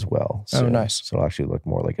website as well. So, nice. So it'll actually look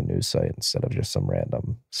more like a news site instead of just some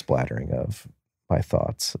random splattering of my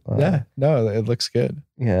thoughts. Yeah, no, it looks good.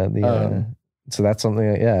 Yeah. So that's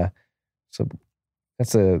something, So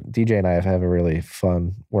that's DJ and I have a really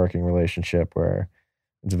fun working relationship where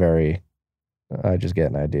it's I just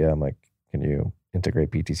get an idea. I'm like, can you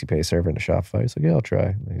integrate BTC Pay server into Shopify? He's like, yeah, I'll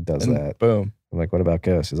try. And he does that. Boom. I'm like, what about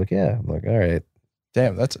Ghost? He's like, yeah. I'm like, all right.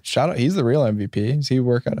 Damn, that's shout out. He's the real MVP. Does he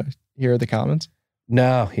work out here at the Commons?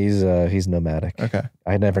 No, he's nomadic. Okay.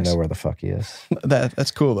 I never know where the fuck he is. That's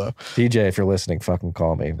cool though. DJ, if you're listening, fucking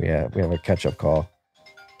call me. We have a catch up call.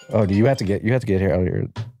 Oh, do you have to get here earlier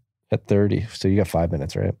at 30? So you got 5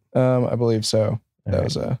 minutes, right? I believe so. That All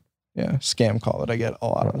was a scam call that I get a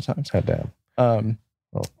lot of the times. God damn.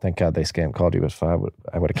 Well, thank God they scam called you at 5.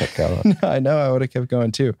 I would have kept going. I know I would have kept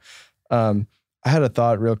going too. I had a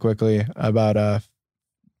thought real quickly about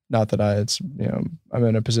not that I'm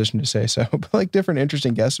in a position to say so, but like different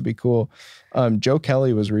interesting guests would be cool. Joe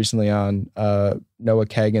Kelly was recently on Noah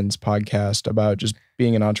Kagan's podcast about just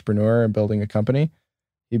being an entrepreneur and building a company.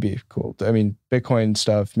 He'd be cool. I mean, Bitcoin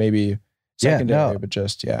stuff, maybe secondary, but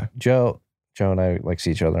just, Joe and I like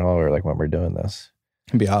see each other all over like when we're doing this.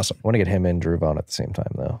 It'd be awesome. I want to get him and Drew on at the same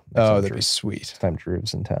time though. That'd be sweet. Next time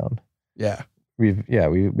Drew's in town. Yeah. We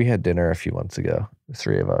had dinner a few months ago, the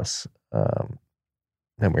three of us. And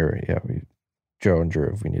Joe and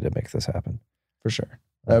Drew, we need to make this happen. For sure.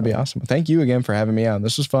 That would be awesome. Thank you again for having me on.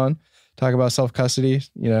 This was fun. Talk about self-custody.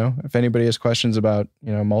 If anybody has questions about,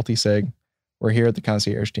 multi-sig, we're here at the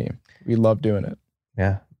concierge team. We love doing it.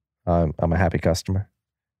 Yeah. I'm a happy customer.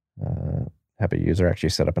 Happy user. Actually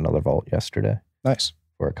set up another vault yesterday. Nice.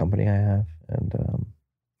 For a company I have. And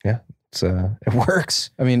it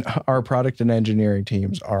works. I mean, our product and engineering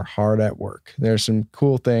teams are hard at work. There's some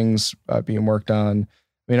cool things being worked on.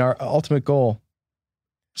 I mean, our ultimate goal,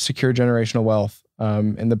 secure generational wealth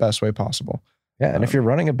in the best way possible. Yeah. And if you're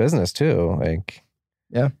running a business too,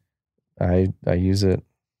 I use it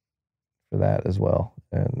for that as well.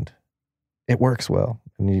 And it works well.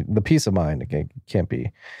 And the peace of mind, again, can't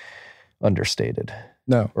be understated.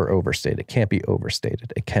 No. Or overstated. It can't be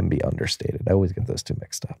overstated. It can be understated. I always get those two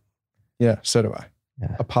mixed up. Yeah, so do I.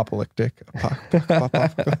 Yeah. Apocalyptic.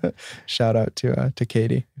 Shout out to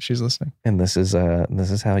Katie if she's listening. And this is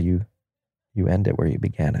how you end it where you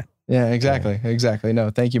began it. Yeah, exactly.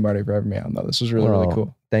 No, thank you, Marty, for having me on though. This was really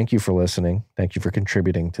cool. Thank you for listening. Thank you for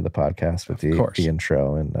contributing to the podcast with the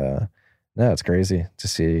intro. And it's crazy to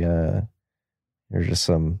see you're just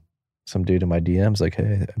some dude in my DMs like,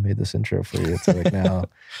 hey, I made this intro for you. It's like now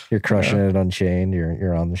you're crushing it on Unchained.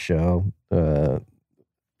 You're on the show.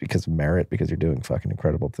 Because of merit, because you're doing fucking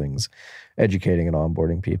incredible things, educating and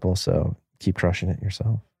onboarding people. So keep crushing it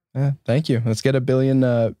yourself. Yeah, thank you. Let's get a billion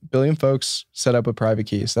folks set up with private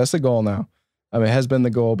keys. That's the goal now. I mean, it has been the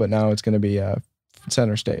goal, but now it's going to be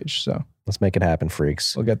center stage. So let's make it happen,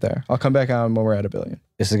 freaks. We'll get there. I'll come back on when we're at 1 billion.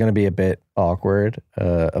 This is going to be a bit awkward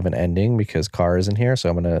of an ending because Carr isn't here. So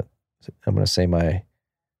I'm gonna say my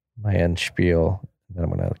end spiel, and then I'm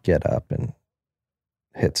gonna get up and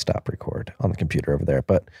hit stop record on the computer over there.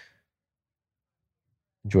 But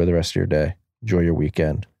enjoy the rest of your day. Enjoy your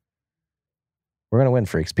weekend. We're going to win,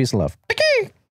 freaks. Peace and love.